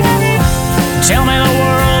 Tell me the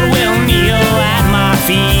world will kneel at my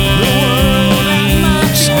feet.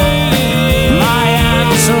 My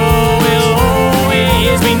answer will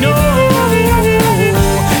always be no.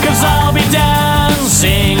 'Cause I'll be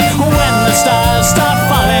dancing when the stars start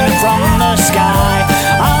falling from the sky.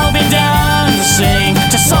 I'll be dancing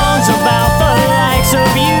to songs about the likes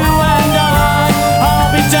of you and I.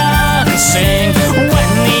 I'll be dancing when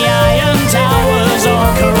the iron towers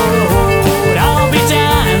are corrode. I'll be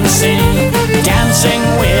dancing, dancing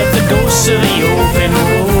with the ghosts of the open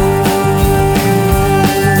road.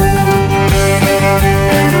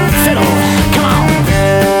 Fiddle, come on.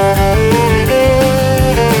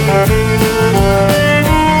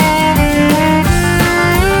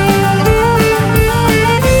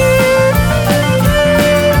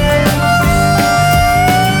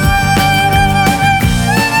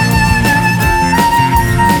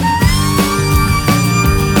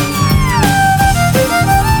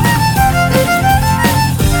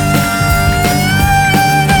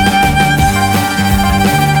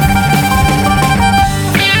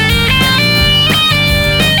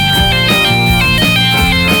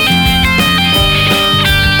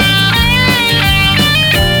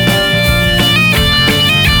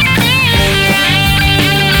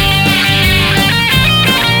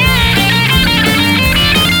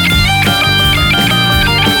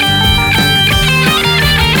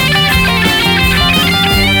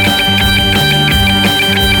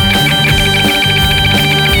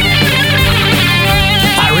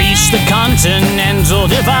 Continental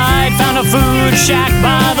Divide, found a food shack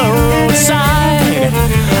by the roadside.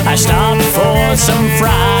 I stopped for some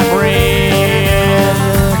fried bread.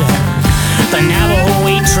 The Navajo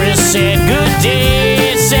waitress said good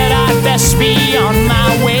day, said I'd best be on my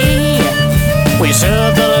way. We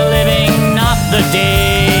serve the living, not the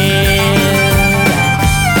dead.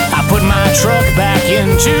 I put my truck back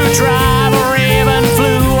into drive, a raven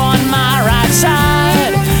flew on my right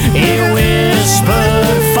side. It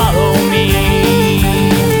whispered, follow me.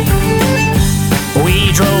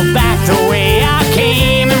 We drove back the way I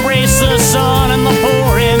came, embraced the sun and the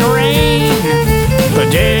pouring rain. The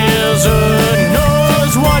desert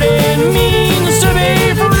knows what it means to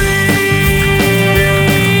be free.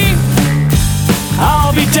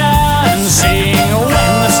 I'll be dancing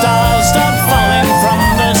when the stars start falling from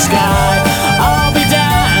the sky. I'll be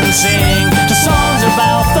dancing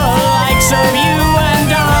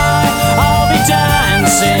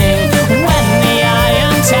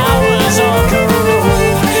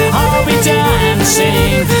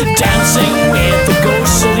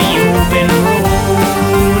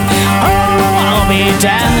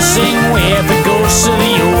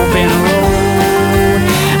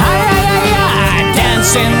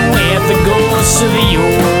to the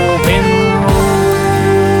open road.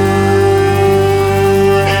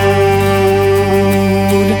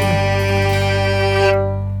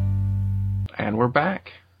 And we're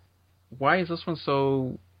back. Why is this one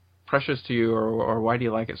so precious to you, or why do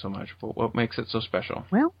you like it so much? What makes it so special?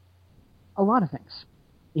 Well, a lot of things.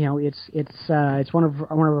 You know, it's one of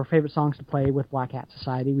our favorite songs to play with Black Hat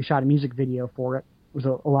Society. We shot a music video for it. It was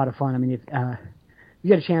a lot of fun. I mean, if you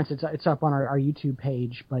get a chance, it's up on our YouTube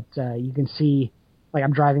page, but you can see, like,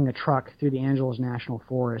 I'm driving a truck through the Angeles National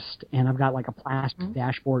Forest, and I've got like a plastic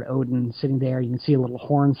dashboard Odin sitting there. You can see a little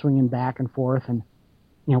horn swinging back and forth, and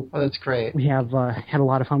you know, Oh, that's great. we have had a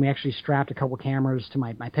lot of fun. We actually strapped a couple cameras to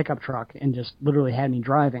my pickup truck and just literally had me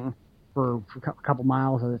driving for a couple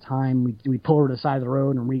miles at a time. We pull over to the side of the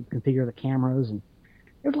road and reconfigure the cameras, and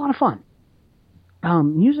it was a lot of fun.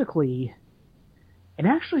 Musically, it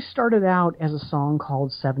actually started out as a song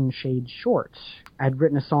called Seven Shades Short. I'd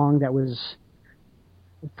written a song that was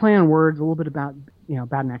play on words, a little bit about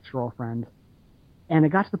an ex-girlfriend, and it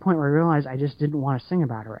got to the point where I realized I just didn't want to sing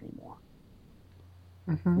about her anymore.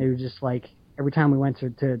 Mm-hmm. It was just like every time we went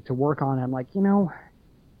to work on it, I'm like,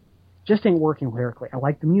 just ain't working lyrically. I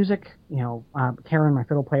like the music. Karen, my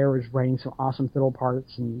fiddle player, was writing some awesome fiddle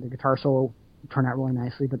parts, and the guitar solo turned out really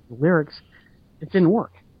nicely, but the lyrics, it didn't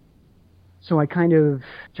work. So I kind of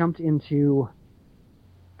jumped into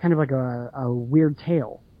kind of like a weird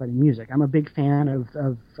tale, but in music. I'm a big fan of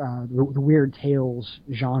the weird tales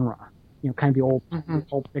genre. Kind of the old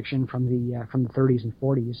pulp fiction from the 30s and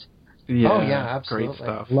 40s. Yeah, Oh, yeah, absolutely. Great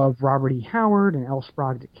stuff. Love Robert E. Howard and L.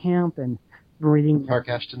 Sprague de Camp and reading. Clark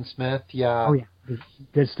Ashton Smith, yeah. Oh yeah,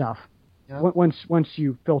 good stuff. Yeah. Once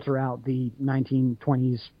you filter out the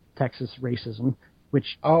 1920s Texas racism,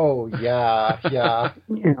 which Oh, yeah, yeah.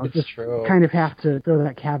 It's just true. kind of have to throw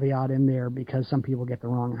that caveat in there because some people get the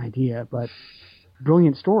wrong idea. But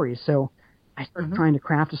brilliant stories. So I started trying to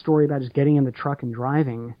craft a story about just getting in the truck and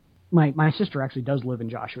driving. My sister actually does live in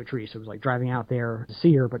Joshua Tree, so it was like driving out there to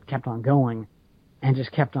see her, but kept on going, and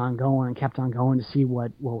just kept on going to see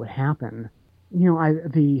what would happen.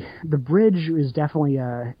 The bridge is definitely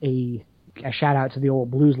a shout out to the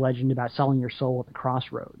old blues legend about selling your soul at the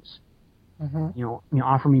crossroads. Mm-hmm.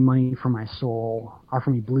 Offer me money for my soul, offer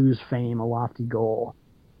me blues fame, a lofty goal.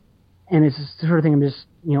 And it's the sort of thing I'm just,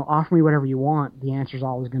 offer me whatever you want. The answer's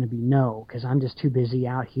always going to be no, because I'm just too busy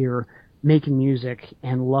out here making music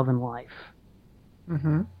and loving life.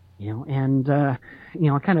 Mm-hmm.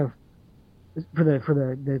 I kind of, for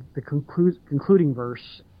the concluding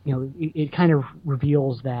verse, it kind of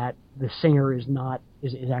reveals that the singer is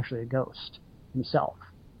actually a ghost himself.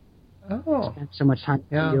 Oh. Spent so much time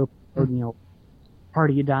Yeah. in the open,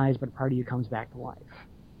 part of you dies, but part of you comes back to life.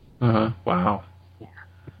 Wow. Yeah.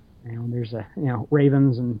 There's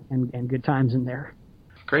ravens and good times in there.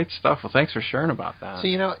 Great stuff. Well, thanks for sharing about that. So,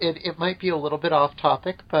 it might be a little bit off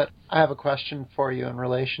topic, but I have a question for you in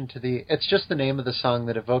relation to it's just the name of the song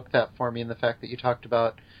that evoked that for me, and the fact that you talked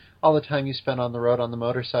about all the time you spent on the road on the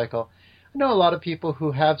motorcycle. I know a lot of people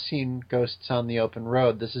who have seen ghosts on the open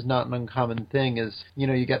road. This is not an uncommon thing,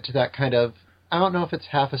 you get to that kind of, I don't know if it's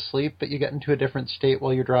half asleep, but you get into a different state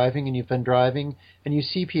while you're driving, and you've been driving, and you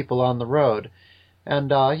see people on the road.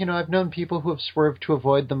 And, I've known people who have swerved to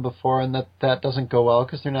avoid them before, and that doesn't go well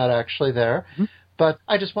because they're not actually there. Mm-hmm. But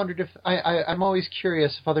I just wondered if, I'm always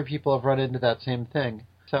curious if other people have run into that same thing.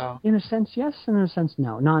 So in a sense, yes, and in a sense,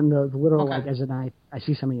 no. Not in the literal, Okay. like, as in I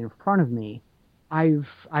see somebody in front of me. I've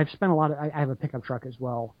spent a lot of, I have a pickup truck as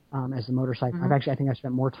well, as the motorcycle. Mm-hmm. I think I've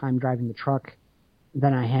spent more time driving the truck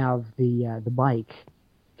than I have the bike.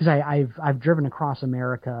 Because I've driven across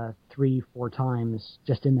America 3-4 times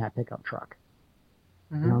just in that pickup truck.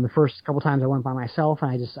 Mm-hmm. The first couple times I went by myself,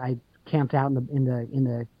 and I camped out in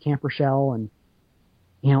the camper shell, and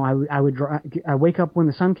I would wake up when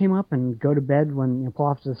the sun came up and go to bed when pull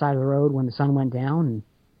off to the side of the road when the sun went down,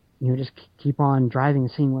 and just keep on driving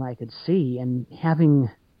and seeing what I could see, and having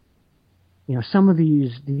some of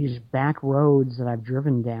these back roads that I've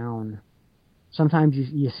driven down. Sometimes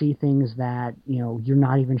you see things that you're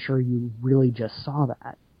not even sure you really just saw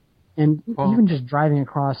that. And even just driving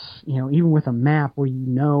across, even with a map where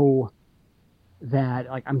that,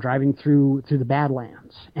 like, I'm driving through the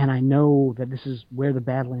Badlands, and I know that this is where the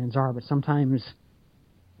Badlands are, but sometimes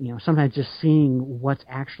just seeing what's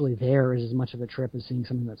actually there is as much of a trip as seeing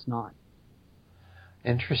something that's not.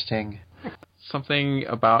 Interesting. Something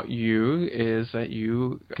about you is that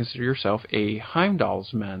you consider yourself a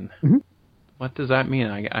Heimdallsman. Mm-hmm. What does that mean?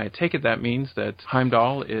 I take it that means that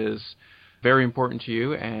Heimdall is very important to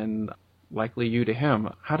you, and likely you to him.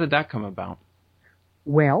 How did that come about?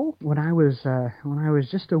 Well, when I was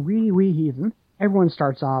just a wee heathen, everyone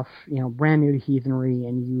starts off, brand new to heathenry,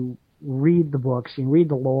 and you read the books, you read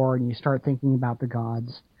the lore, and you start thinking about the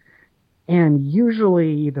gods. And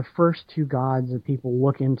usually the first two gods that people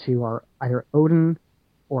look into are either Odin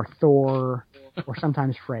or Thor or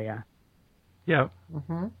sometimes Freya. Yeah.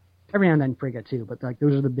 Mm-hmm. Every now and then Frigga too, but like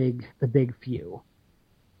those are the big few.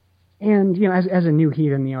 And as a new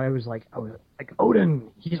heathen, I was like Odin,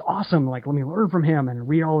 he's awesome. Like, let me learn from him and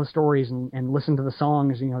read all the stories and listen to the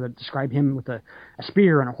songs, that describe him with a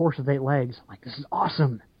spear and a horse with 8 legs. I'm like, this is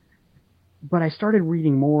awesome. But I started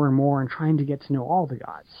reading more and more and trying to get to know all the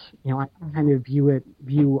gods. I kind of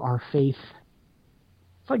view our faith.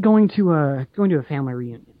 It's like going to a family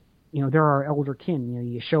reunion. There are elder kin.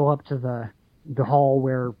 You show up to the hall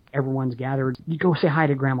where everyone's gathered. You go say hi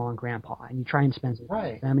to grandma and grandpa, and you try and spend some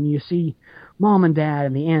time with them. And you see mom and dad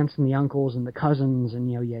and the aunts and the uncles and the cousins,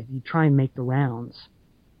 and you try and make the rounds.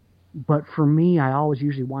 But for me, I always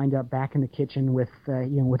usually wind up back in the kitchen with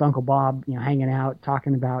Uncle Bob, hanging out,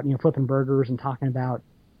 talking about flipping burgers and talking about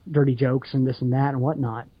dirty jokes and this and that and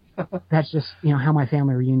whatnot. That's just how my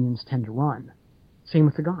family reunions tend to run. Same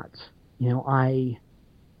with the gods. I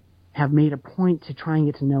have made a point to try and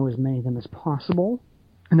get to know as many of them as possible,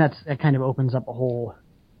 and that kind of opens up a whole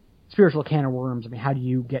spiritual can of worms. I mean, how do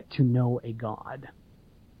you get to know a god?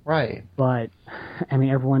 Right. But I mean,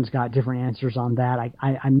 everyone's got different answers on that.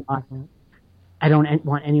 I'm not. I don't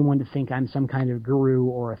want anyone to think I'm some kind of guru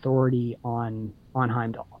or authority on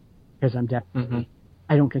Heimdall, because I'm definitely.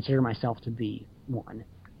 I don't consider myself to be one.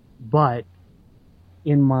 But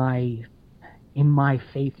in my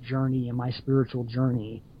faith journey, in my spiritual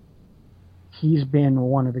journey, he's been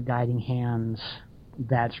one of the guiding hands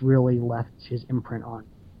that's really left his imprint on.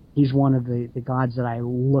 He's one of the gods that I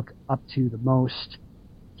look up to the most.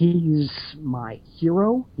 He's my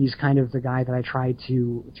hero. He's kind of the guy that I try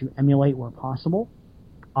to emulate where possible.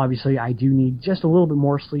 Obviously, I do need just a little bit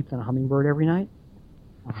more sleep than a hummingbird every night.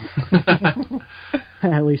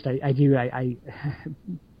 At least I do. I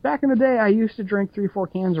back in the day, I used to drink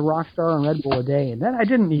 3-4 cans of Rockstar and Red Bull a day, and then I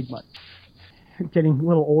didn't need much. Getting a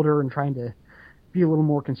little older and trying to be a little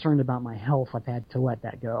more concerned about my health, I've had to let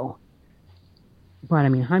that go. But I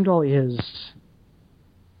mean, Heimdall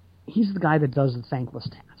he's the guy that does the thankless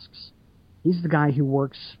tasks. He's the guy who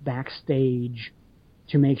works backstage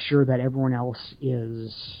to make sure that everyone else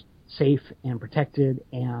is safe and protected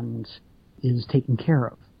and is taken care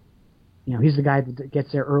of. He's the guy that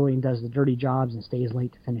gets there early and does the dirty jobs and stays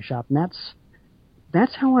late to finish up. And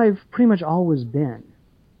that's how I've pretty much always been.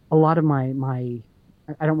 A lot of my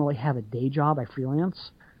I don't really have a day job. I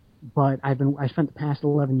freelance, but I spent the past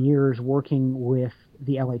 11 years working with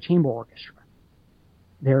the LA Chamber Orchestra.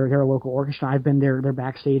 They're a local orchestra. I've been their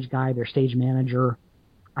backstage guy, their stage manager.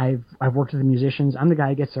 I've worked with the musicians. I'm the guy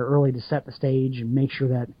who gets there early to set the stage and make sure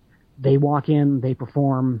that they walk in, they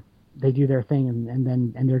perform, they do their thing,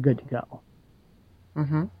 and they're good to go.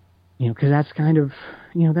 Mm-hmm. Because that's kind of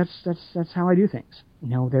that's how I do things.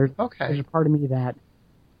 There's a part of me that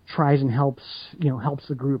tries and helps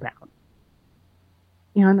the group out.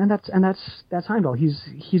 And that's Heimdall.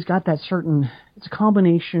 He's got that certain. It's a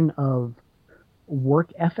combination of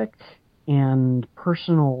work ethic and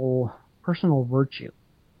personal virtue.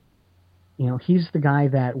 He's the guy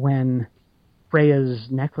that when Freya's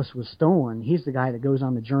necklace was stolen, he's the guy that goes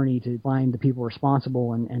on the journey to find the people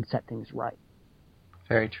responsible and set things right.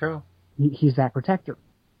 Very true. He's that protector.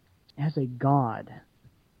 As a god,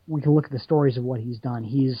 we can look at the stories of what he's done.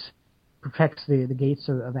 He's protects the gates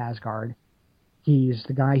of Asgard. He's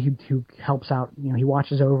the guy who helps out. He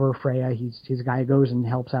watches over Freya. He's the guy who goes and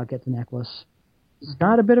helps out get the necklace. He's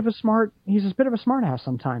a bit of a smart ass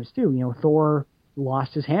sometimes too. Thor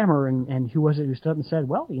lost his hammer, and who was it who stood up and said,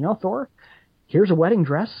 "Well, Thor, here's a wedding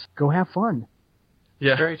dress. Go have fun."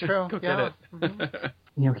 Yeah, very true. Go get it.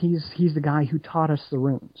 Mm-hmm. He's the guy who taught us the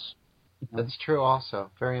runes. That's true.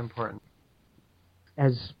 Also, very important.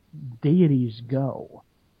 As deities go,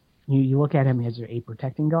 you look at him as a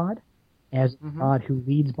protecting god, as a god who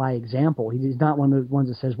leads by example. He's not one of the ones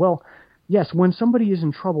that says, "Well, yes, when somebody is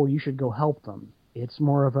in trouble, you should go help them." It's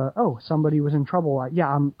more of a, somebody was in trouble.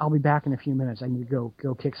 I'll be back in a few minutes. I need to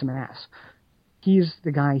go kick some ass. He's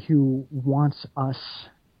the guy who wants us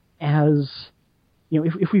as,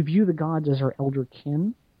 if we view the gods as our elder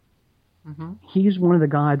kin, he's one of the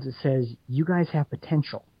gods that says, you guys have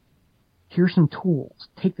potential. Here's some tools.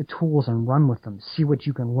 Take the tools and run with them. See what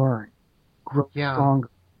you can learn. Grow stronger.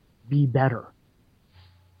 Be better.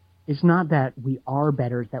 It's not that we are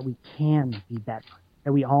better, it's that we can be better.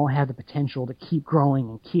 That we all have the potential to keep growing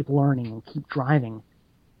and keep learning and keep driving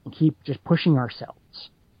and keep just pushing ourselves.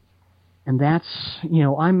 And that's,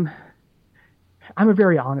 I'm a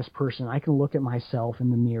very honest person. I can look at myself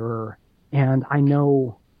in the mirror and I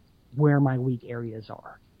know where my weak areas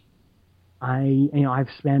are. I've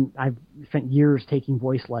spent years taking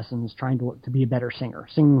voice lessons trying to be a better singer.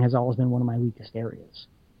 Singing has always been one of my weakest areas.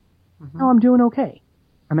 Mm-hmm. Now I'm doing okay.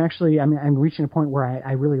 I'm reaching a point where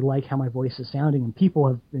I really like how my voice is sounding, and people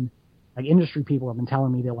have been, like industry people have been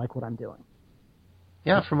telling me they like what I'm doing.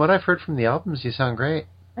 Yeah, from what I've heard from the albums, you sound great.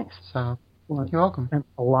 Thanks. So, well, you're welcome. I spent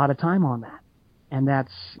a lot of time on that. And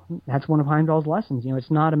that's one of Heimdall's lessons. It's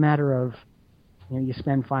not a matter of, you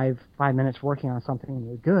spend five minutes working on something and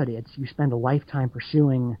you're good. It's you spend a lifetime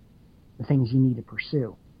pursuing the things you need to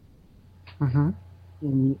pursue. Mm-hmm.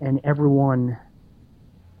 And everyone,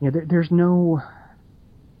 there's no...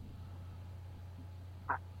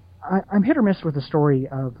 I'm hit or miss with the story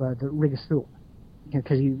of the Rigathul,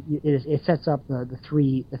 because it sets up the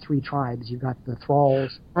three tribes. You've got the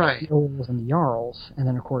thralls, right, the Earls, and the Jarls, and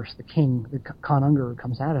then of course the king, the Konungur,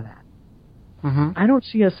 comes out of that. Mm-hmm. I don't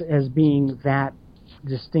see us as being that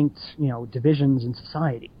distinct, divisions in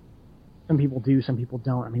society. Some people do, some people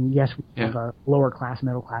don't. I mean, yes, we have a lower class,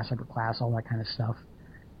 middle class, upper class, all that kind of stuff,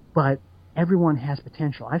 but everyone has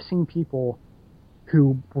potential. I've seen people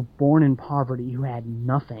who were born in poverty, who had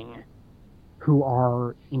nothing, who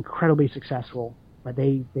are incredibly successful, but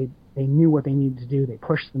they knew what they needed to do. They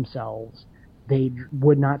pushed themselves. They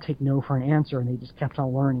would not take no for an answer, and they just kept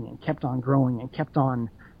on learning and kept on growing and kept on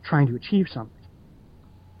trying to achieve something.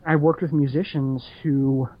 I worked with musicians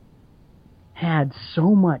who had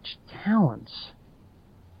so much talent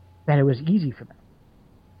that it was easy for them.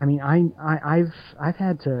 I mean, I've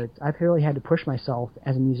really had to push myself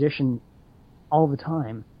as a musician all the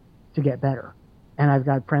time to get better. And I've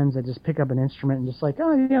got friends that just pick up an instrument and just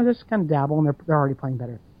just kind of dabble, and they're already playing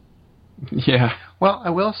better. Yeah. Well,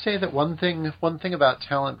 I will say that one thing about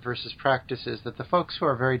talent versus practice is that the folks who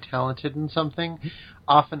are very talented in something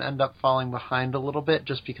often end up falling behind a little bit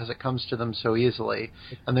just because it comes to them so easily,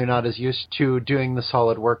 and they're not as used to doing the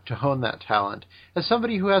solid work to hone that talent. As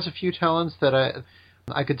somebody who has a few talents that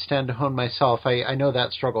I could stand to hone myself, I know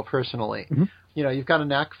that struggle personally. Mm-hmm. You've got a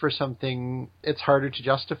knack for something, it's harder to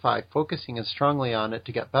justify focusing as strongly on it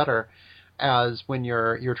to get better as when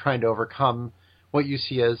you're trying to overcome what you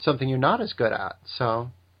see as something you're not as good at.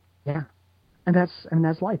 So, yeah, and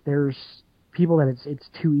that's life. There's people that it's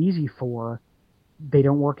too easy for. They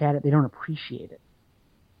don't work at it. They don't appreciate it.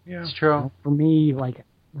 Yeah, it's true. For me, like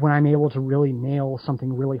when I'm able to really nail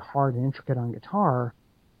something really hard and intricate on guitar,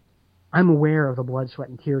 I'm aware of the blood, sweat,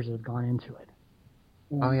 and tears that have gone into it.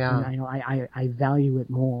 Oh yeah. And I value it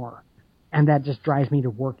more, and that just drives me to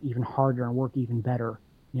work even harder and work even better.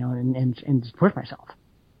 And just push myself.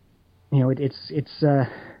 I've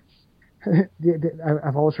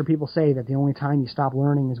always heard people say that the only time you stop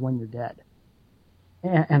learning is when you're dead.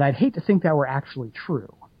 And I'd hate to think that were actually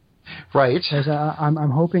true. Right. Because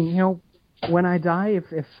I'm hoping, when I die,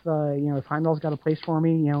 if Heimdall's got a place for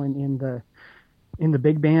me, in the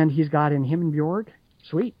big band he's got in him and Bjorg,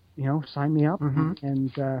 sweet, sign me up. Mm-hmm.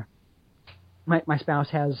 And my spouse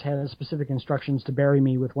has specific instructions to bury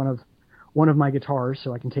me with one of my guitars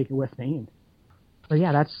so I can take it with me. But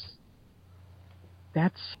yeah,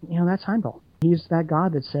 that's Heimdall. He's that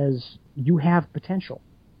god that says, you have potential.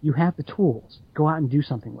 You have the tools. Go out and do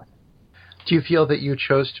something with it. Do you feel that you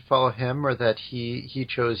chose to follow him, or that he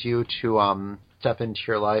chose you to step into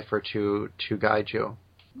your life or to guide you?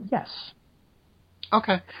 Yes.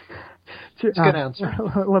 Okay. That's a good answer.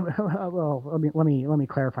 Well, let me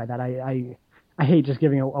clarify that. I hate just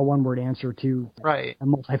giving a one-word answer to a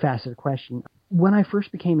multifaceted question. When I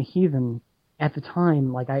first became a heathen, at the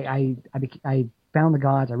time, like I found the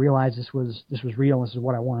gods. I realized this was real. This is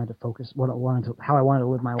what I wanted to focus. How I wanted to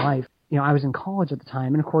live my life. I was in college at the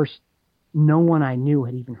time, and of course, no one I knew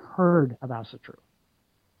had even heard about Satru.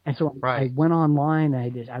 And so I went online.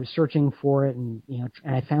 I was searching for it, and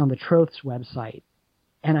and I found the Troth's website,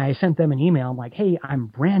 and I sent them an email. I'm like, hey, I'm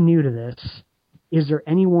brand new to this. Is there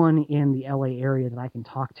anyone in the LA area that I can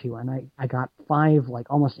talk to? And I got 5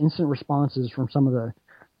 almost instant responses from some of the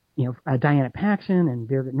Diana Paxson and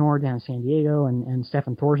Birgit Nord down in San Diego and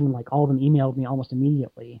Stefan Thorsman, all of them emailed me almost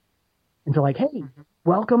immediately. And they're like, hey,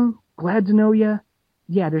 welcome, glad to know you.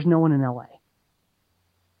 Yeah, there's no one in LA.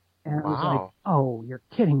 And I was like, oh, you're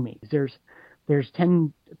kidding me. There's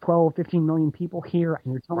 10, 12, 15 million people here,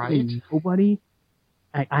 and you're telling me nobody?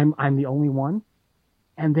 I'm the only one?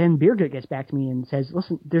 And then Birgit gets back to me and says,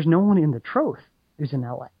 listen, there's no one in the Troth who's in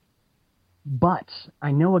LA. But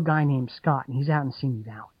I know a guy named Scott, and he's out in Simi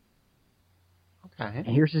Valley. Okay. And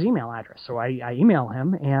here's his email address. So I email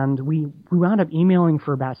him, and we wound up emailing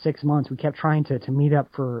for about 6 months. We kept trying to meet up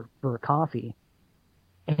for a coffee.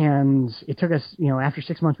 And it took us, after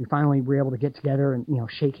 6 months, we finally were able to get together and,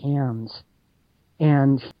 shake hands.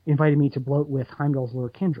 And he invited me to bloat with Heimdall's Lure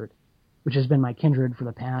Kindred, which has been my kindred for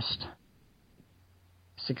the past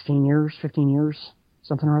 16 years, 15 years,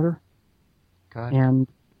 something or other. God. And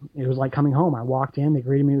it was like coming home. I walked in, they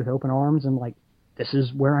greeted me with open arms, and like, this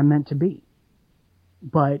is where I'm meant to be.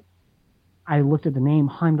 But I looked at the name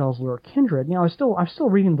Heimdall's Lure Kindred. I was still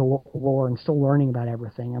reading the lore and still learning about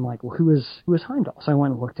everything. I'm like, well, who is Heimdall? So I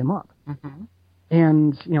went and looked him up. Mm-hmm.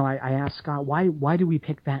 And I asked Scott, why do we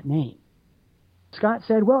pick that name? Scott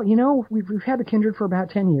said, well, we've had the Kindred for about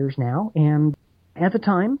 10 years now, and at the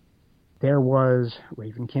time there was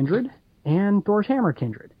Raven Kindred and Thor's Hammer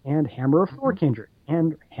Kindred and Hammer of Thor Kindred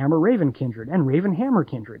and Hammer Raven Kindred and Raven Hammer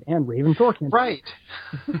Kindred and Raven Thor Kindred. Right.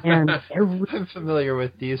 And I'm familiar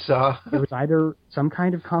with these. It was either some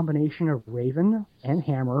kind of combination of Raven and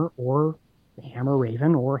Hammer, or Hammer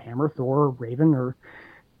Raven, or Hammer Thor Raven,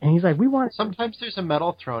 and he's like, we want... Sometimes there's a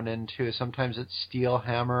metal thrown in, too. Sometimes it's Steel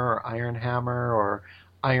Hammer or Iron Hammer or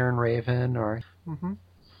Iron Raven or... Mm-hmm.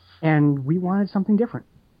 And we wanted something different.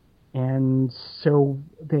 And so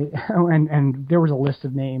they... And there was a list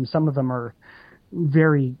of names. Some of them are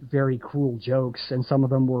very, very cruel jokes, and some of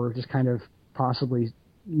them were just kind of possibly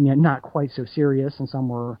not quite so serious, and some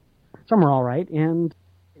were all right. And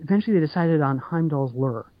eventually they decided on Heimdall's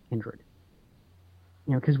Lure Kindred.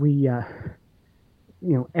 Because we...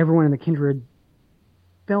 everyone in the Kindred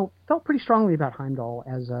felt pretty strongly about Heimdall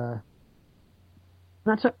as a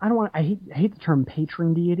I hate the term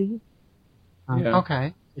patron deity.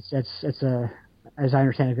 Okay. It's as I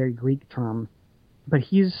understand, a very Greek term, but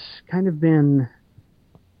he's kind of been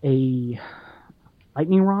a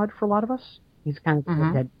lightning rod for a lot of us. He's kind of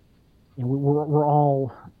that. We're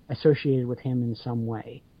all associated with him in some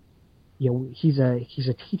way. He's a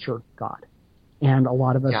teacher god. And a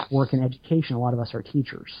lot of us work in education. A lot of us are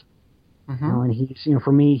teachers. Mm-hmm. And he's,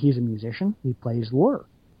 for me, he's a musician. He plays lure.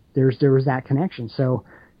 There was that connection. So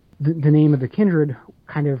the name of the Kindred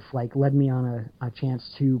kind of like led me on a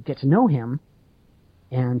chance to get to know him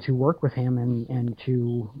and to work with him and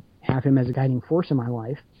to have him as a guiding force in my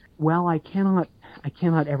life. Well, I cannot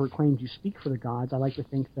ever claim to speak for the gods. I like to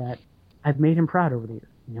think that I've made him proud over the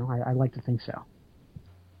years. I like to think so.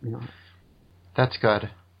 That's good.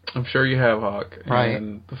 I'm sure you have, Hawk. Right.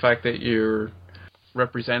 And the fact that you're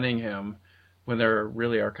representing him when there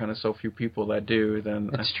really are kind of so few people that do, then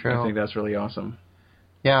it's true. I think that's really awesome.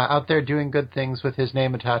 Yeah, out there doing good things with his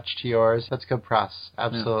name attached to yours. That's good press.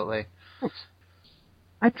 Absolutely. Yeah.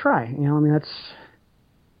 I try.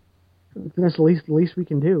 That's the least we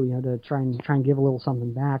can do. To try and give a little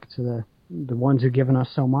something back to the ones who've given us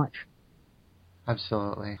so much.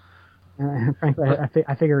 Absolutely. And frankly,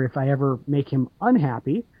 I figure if I ever make him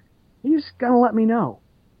unhappy, he's gonna let me know.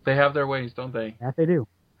 They have their ways, don't they? That they do.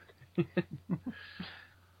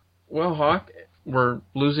 Well, Hawk, we're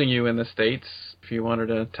losing you in the States. If you wanted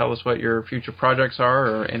to tell us what your future projects are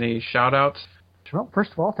or any shout-outs. Well,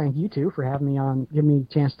 first of all, thank you two for having me on, giving me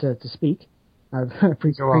a chance to speak. I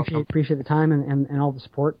appreciate the time and all the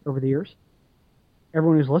support over the years.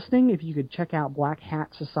 Everyone who's listening, if you could check out Black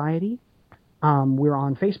Hat Society. We're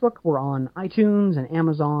on Facebook, we're on iTunes and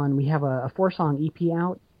Amazon. We have a 4-song EP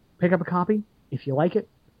out. Pick up a copy if you like it.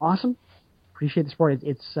 Awesome. Appreciate the support. I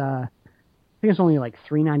think it's only like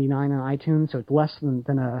 $3.99 on iTunes, so it's less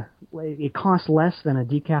it costs less than a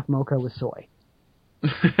decaf mocha with soy.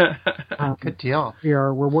 Good deal.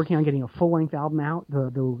 We're working on getting a full-length album out.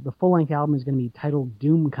 The full-length album is going to be titled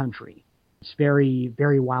Doom Country. It's very,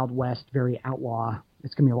 very Wild West, very outlaw.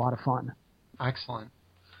 It's going to be a lot of fun. Excellent.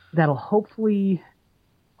 That'll hopefully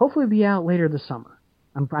be out later this summer.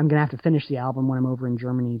 I'm going to have to finish the album when I'm over in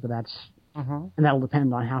Germany, but and that'll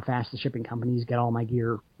depend on how fast the shipping companies get all my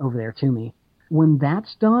gear over there to me. When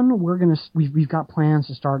that's done, we've got plans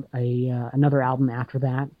to start another album after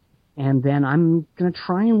that, and then I'm going to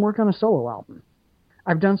try and work on a solo album.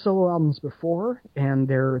 I've done solo albums before, and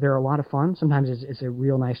they're a lot of fun. Sometimes it's a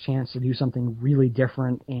real nice chance to do something really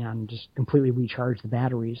different and just completely recharge the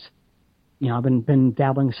batteries. I've been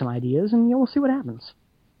dabbling with some ideas, and we'll see what happens.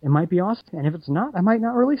 It might be awesome, and if it's not, I might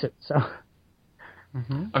not release it. So,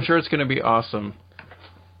 I'm sure it's going to be awesome.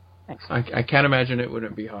 Thanks. I can't imagine it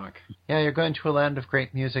wouldn't be, Hawk. Yeah, you're going to a land of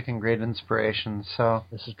great music and great inspiration. So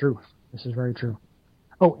this is true. This is very true.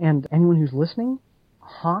 Oh, and anyone who's listening,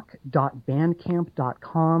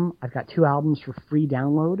 hawk.bandcamp.com. I've got 2 albums for free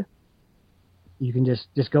download. You can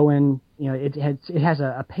just go in. It has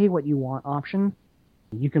a pay what you want option.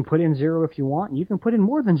 You can put in 0 if you want, and you can put in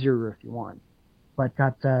more than 0 if you want. But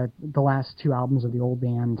got the last 2 albums of the old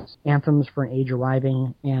band, Anthems for an Age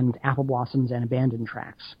Arriving and Apple Blossoms and Abandoned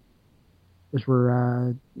Tracks. Those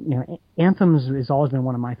were, Anthems has always been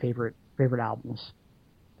one of my favorite albums.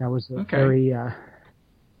 That was very. It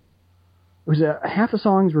was half the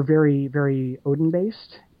songs were very, very Odin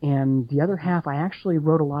based, and the other half I actually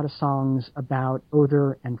wrote a lot of songs about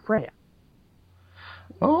Other and Freya.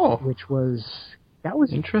 Oh, which was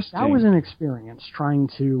interesting. That was an experience trying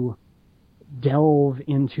to delve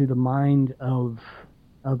into the mind of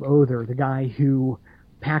Other, the guy who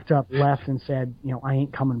packed up, left, and said, I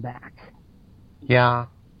ain't coming back. Yeah.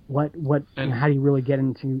 How do you really get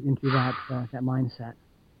into that mindset?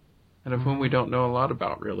 And of whom we don't know a lot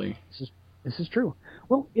about, really. This is true.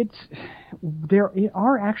 Well, there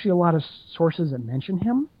are actually a lot of sources that mention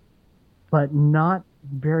him, but not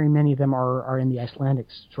very many of them are in the Icelandic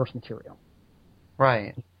source material.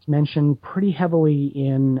 Right. It's mentioned pretty heavily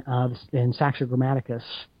in Saxa Grammaticus,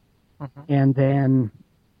 and then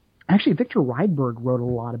actually Victor Rydberg wrote a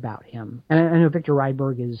lot about him. And I know Victor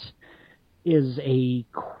Rydberg is a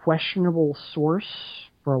questionable source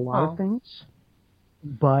for a lot of things,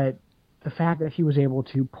 but the fact that he was able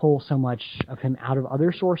to pull so much of him out of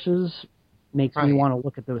other sources makes me want to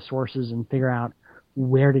look at those sources and figure out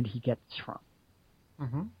where did he get this from.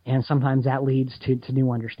 And sometimes that leads to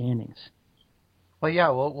new understandings. Well, yeah,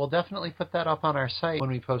 we'll definitely put that up on our site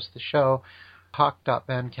when we post the show,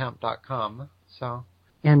 hawk.bandcamp.com. So.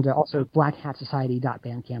 And also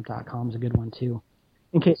blackhatsociety.bandcamp.com is a good one, too.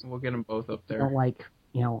 In case we'll get them both up there. You don't like,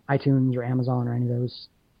 iTunes or Amazon or any of those.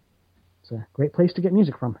 It's a great place to get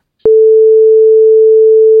music from.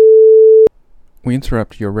 We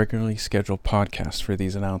interrupt your regularly scheduled podcast for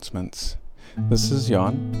these announcements. This is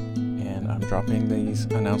Jan, and I'm dropping these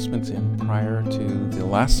announcements in prior to the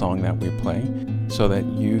last song that we play so that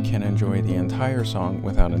you can enjoy the entire song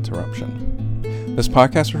without interruption. This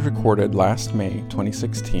podcast was recorded last May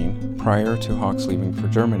 2016, prior to Hawk's leaving for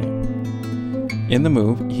Germany. In the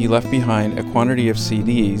move, he left behind a quantity of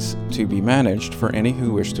CDs to be managed for any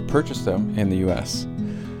who wish to purchase them in the US.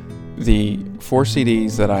 The 4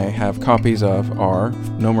 CDs that I have copies of are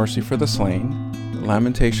No Mercy for the Slain,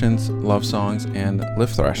 Lamentations, Love Songs, and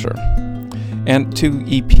Lift Thrasher, and 2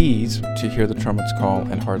 EPs, To Hear the Trumpets Call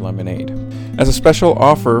and Hard Lemonade. As a special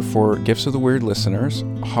offer for Gifts of the Weird listeners,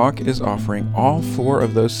 Hawk is offering all 4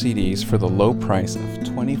 of those CDs for the low price of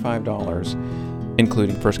 $25,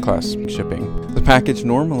 including first-class shipping. The package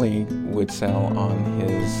normally would sell on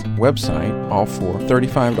his website, all for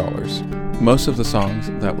 $35. Most of the songs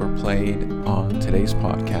that were played on today's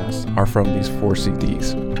podcast are from these 4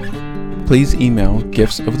 CDs. Please email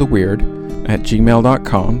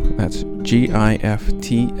giftsoftheweird@gmail.com. That's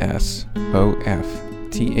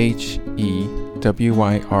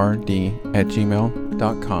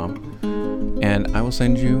giftsofthewyrd@gmail.com. And I will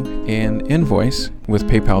send you an invoice with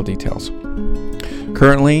PayPal details.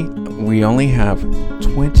 Currently, we only have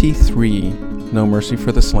 23 No Mercy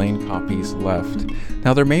for the Slain copies left.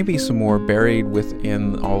 Now, there may be some more buried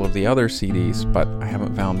within all of the other CDs, but I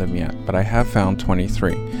haven't found them yet. But I have found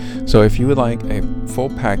 23. So if you would like a full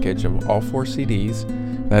package of all 4 CDs,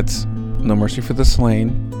 that's No Mercy for the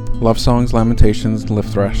Slain, Love Songs, Lamentations, Lift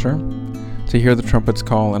Thrasher, To Hear the Trumpets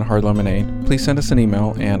Call, and Hard Lemonade, please send us an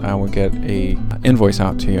email and I will get a invoice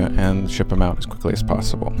out to you and ship them out as quickly as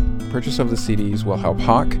possible. Purchase of the CDs will help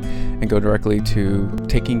Hawk and go directly to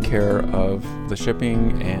taking care of the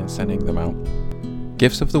shipping and sending them out.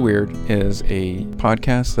 Gifts of the Weird is a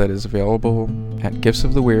podcast that is available at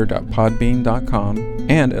giftsoftheweird.podbean.com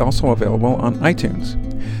and also available on iTunes.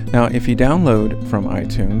 Now, if you download from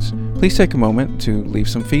iTunes, please take a moment to leave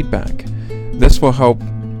some feedback. This will help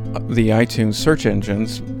the iTunes search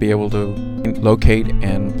engines be able to locate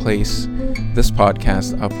and place this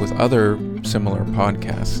podcast up with other similar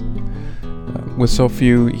podcasts. With so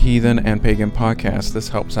few heathen and pagan podcasts, this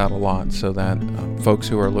helps out a lot so that folks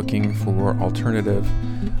who are looking for alternative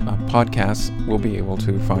podcasts will be able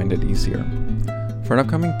to find it easier. For an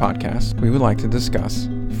upcoming podcast, we would like to discuss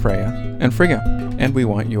Freya and Frigga, and we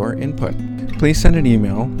want your input. Please send an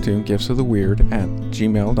email to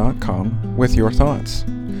giftsoftheweird@gmail.com with your thoughts.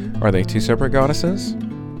 Are they 2 separate goddesses?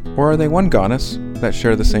 Or are they one goddess that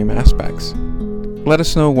share the same aspects? Let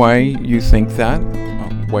us know why you think that,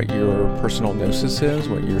 what your personal gnosis is,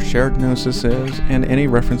 what your shared gnosis is, and any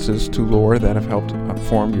references to lore that have helped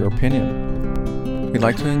form your opinion. We'd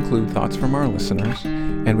like to include thoughts from our listeners,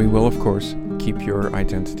 and we will, of course, keep your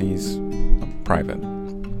identities private.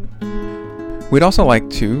 We'd also like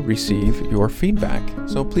to receive your feedback,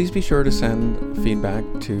 so please be sure to send feedback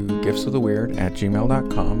to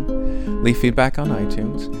giftsoftheweird@gmail.com, leave feedback on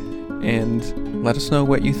iTunes, and let us know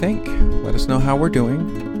what you think. Let us know how we're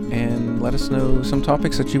doing, and let us know some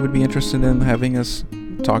topics that you would be interested in having us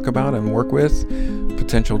talk about and work with,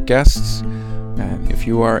 potential guests, If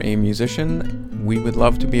you are a musician, we would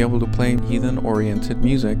love to be able to play heathen-oriented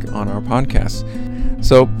music on our podcast.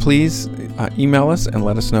 So please email us and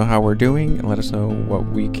let us know how we're doing, and let us know what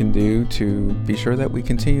we can do to be sure that we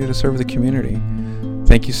continue to serve the community.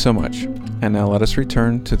 Thank you so much. And now let us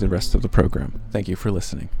return to the rest of the program. Thank you for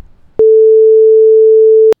listening.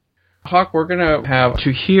 Hawk, we're going to have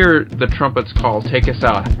To Hear the Trumpets Call, Take Us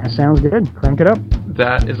Out. That sounds good. Crank it up.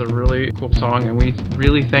 That is a really cool song, and we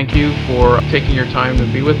really thank you for taking your time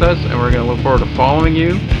to be with us, and we're going to look forward to following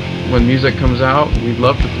you. When music comes out, we'd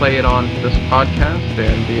love to play it on this podcast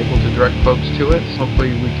and be able to direct folks to it.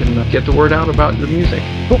 Hopefully we can get the word out about your music.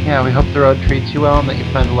 Cool. Yeah, we hope the road treats you well and that you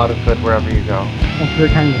find a lot of good wherever you go. Thanks for your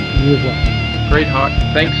time. You as well. Great, Hawk.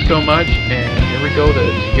 Thanks so much, and here we go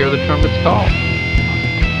to Hear the Trumpets Call.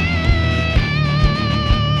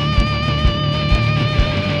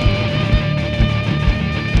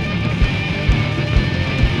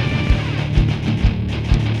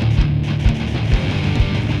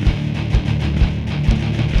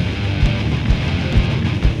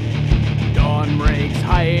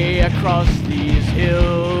 Across these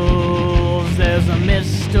hills, there's a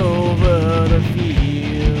mist over the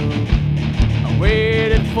field. I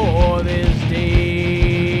waited for this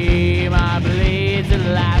day, my blades at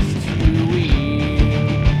last to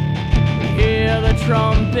wield. We hear the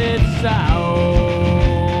trumpet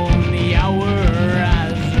sound, the hour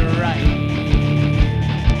has arrived.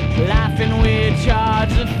 Laughing we charge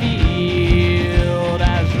the field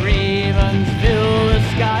as ravens fill the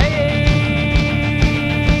sky.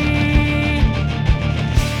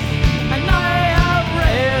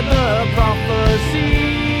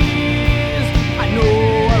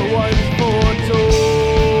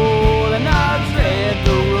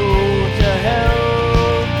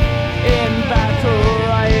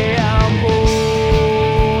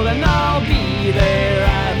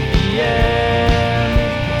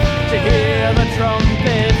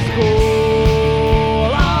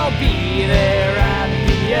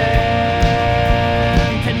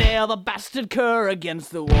 Bastard cur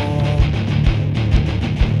against the wall.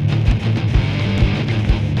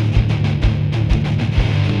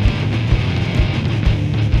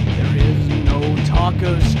 There is no talk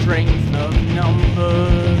of strength of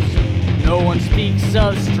numbers, no one speaks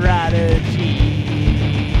of strategy,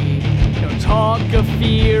 no talk of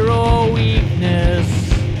fear or weakness,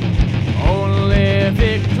 only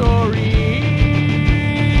victory.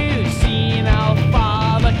 We've seen our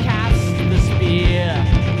father cast the spear,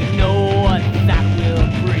 what that will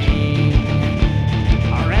bring.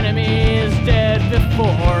 Our enemy is dead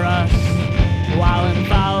before us, while in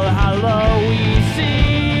Valhalla we sing.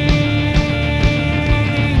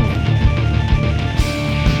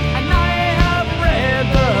 And I have read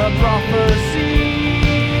the prophecies,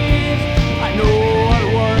 I know what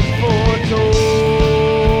was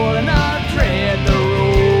foretold, and I tread the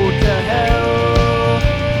road to hell.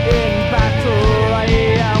 In battle I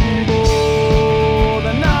am bold,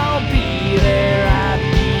 and I'll be there at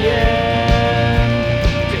the end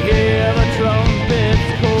to hear the trumpets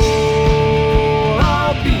call.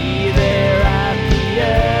 I'll be there at the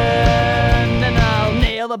end, and I'll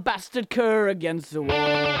nail the bastard cur against the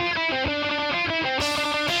wall.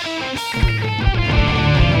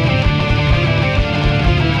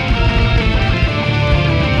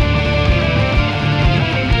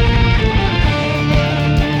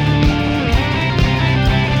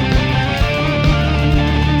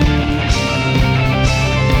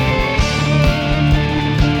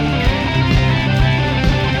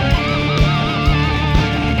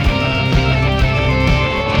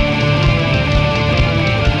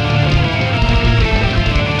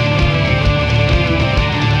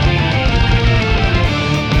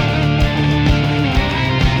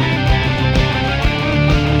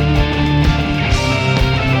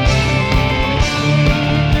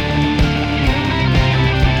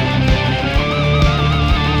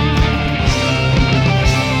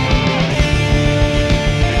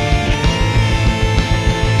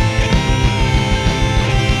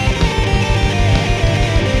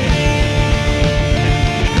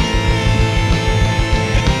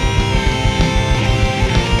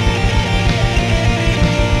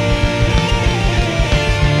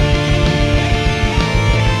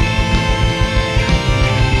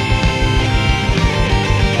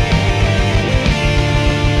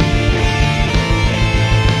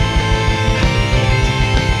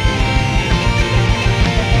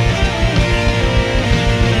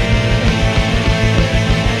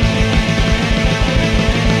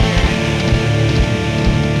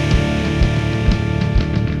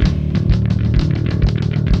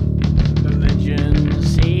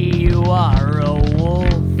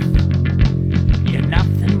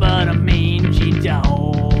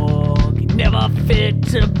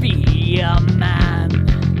 to be a man,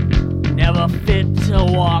 never fit to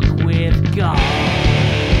walk with God.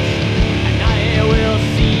 And I will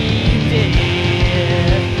see you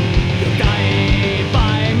dead, you'll die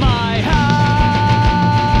by my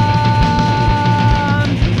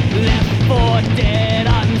hand. Left for dead,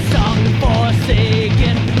 unsung,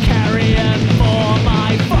 forsaken, carrion for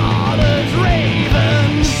my father's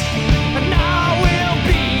ravens. And I will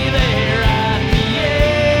be there at the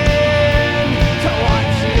end to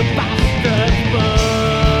watch you bastards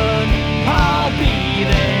burn. I'll be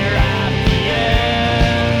there at the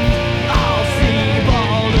end. I'll see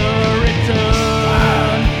Baldur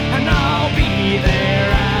return. And I'll be there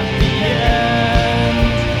at the end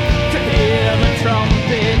to hear the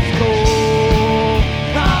trumpets call.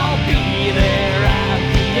 I'll be there at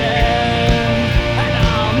the end, and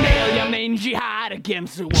I'll nail your mangy hide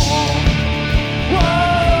against the wall.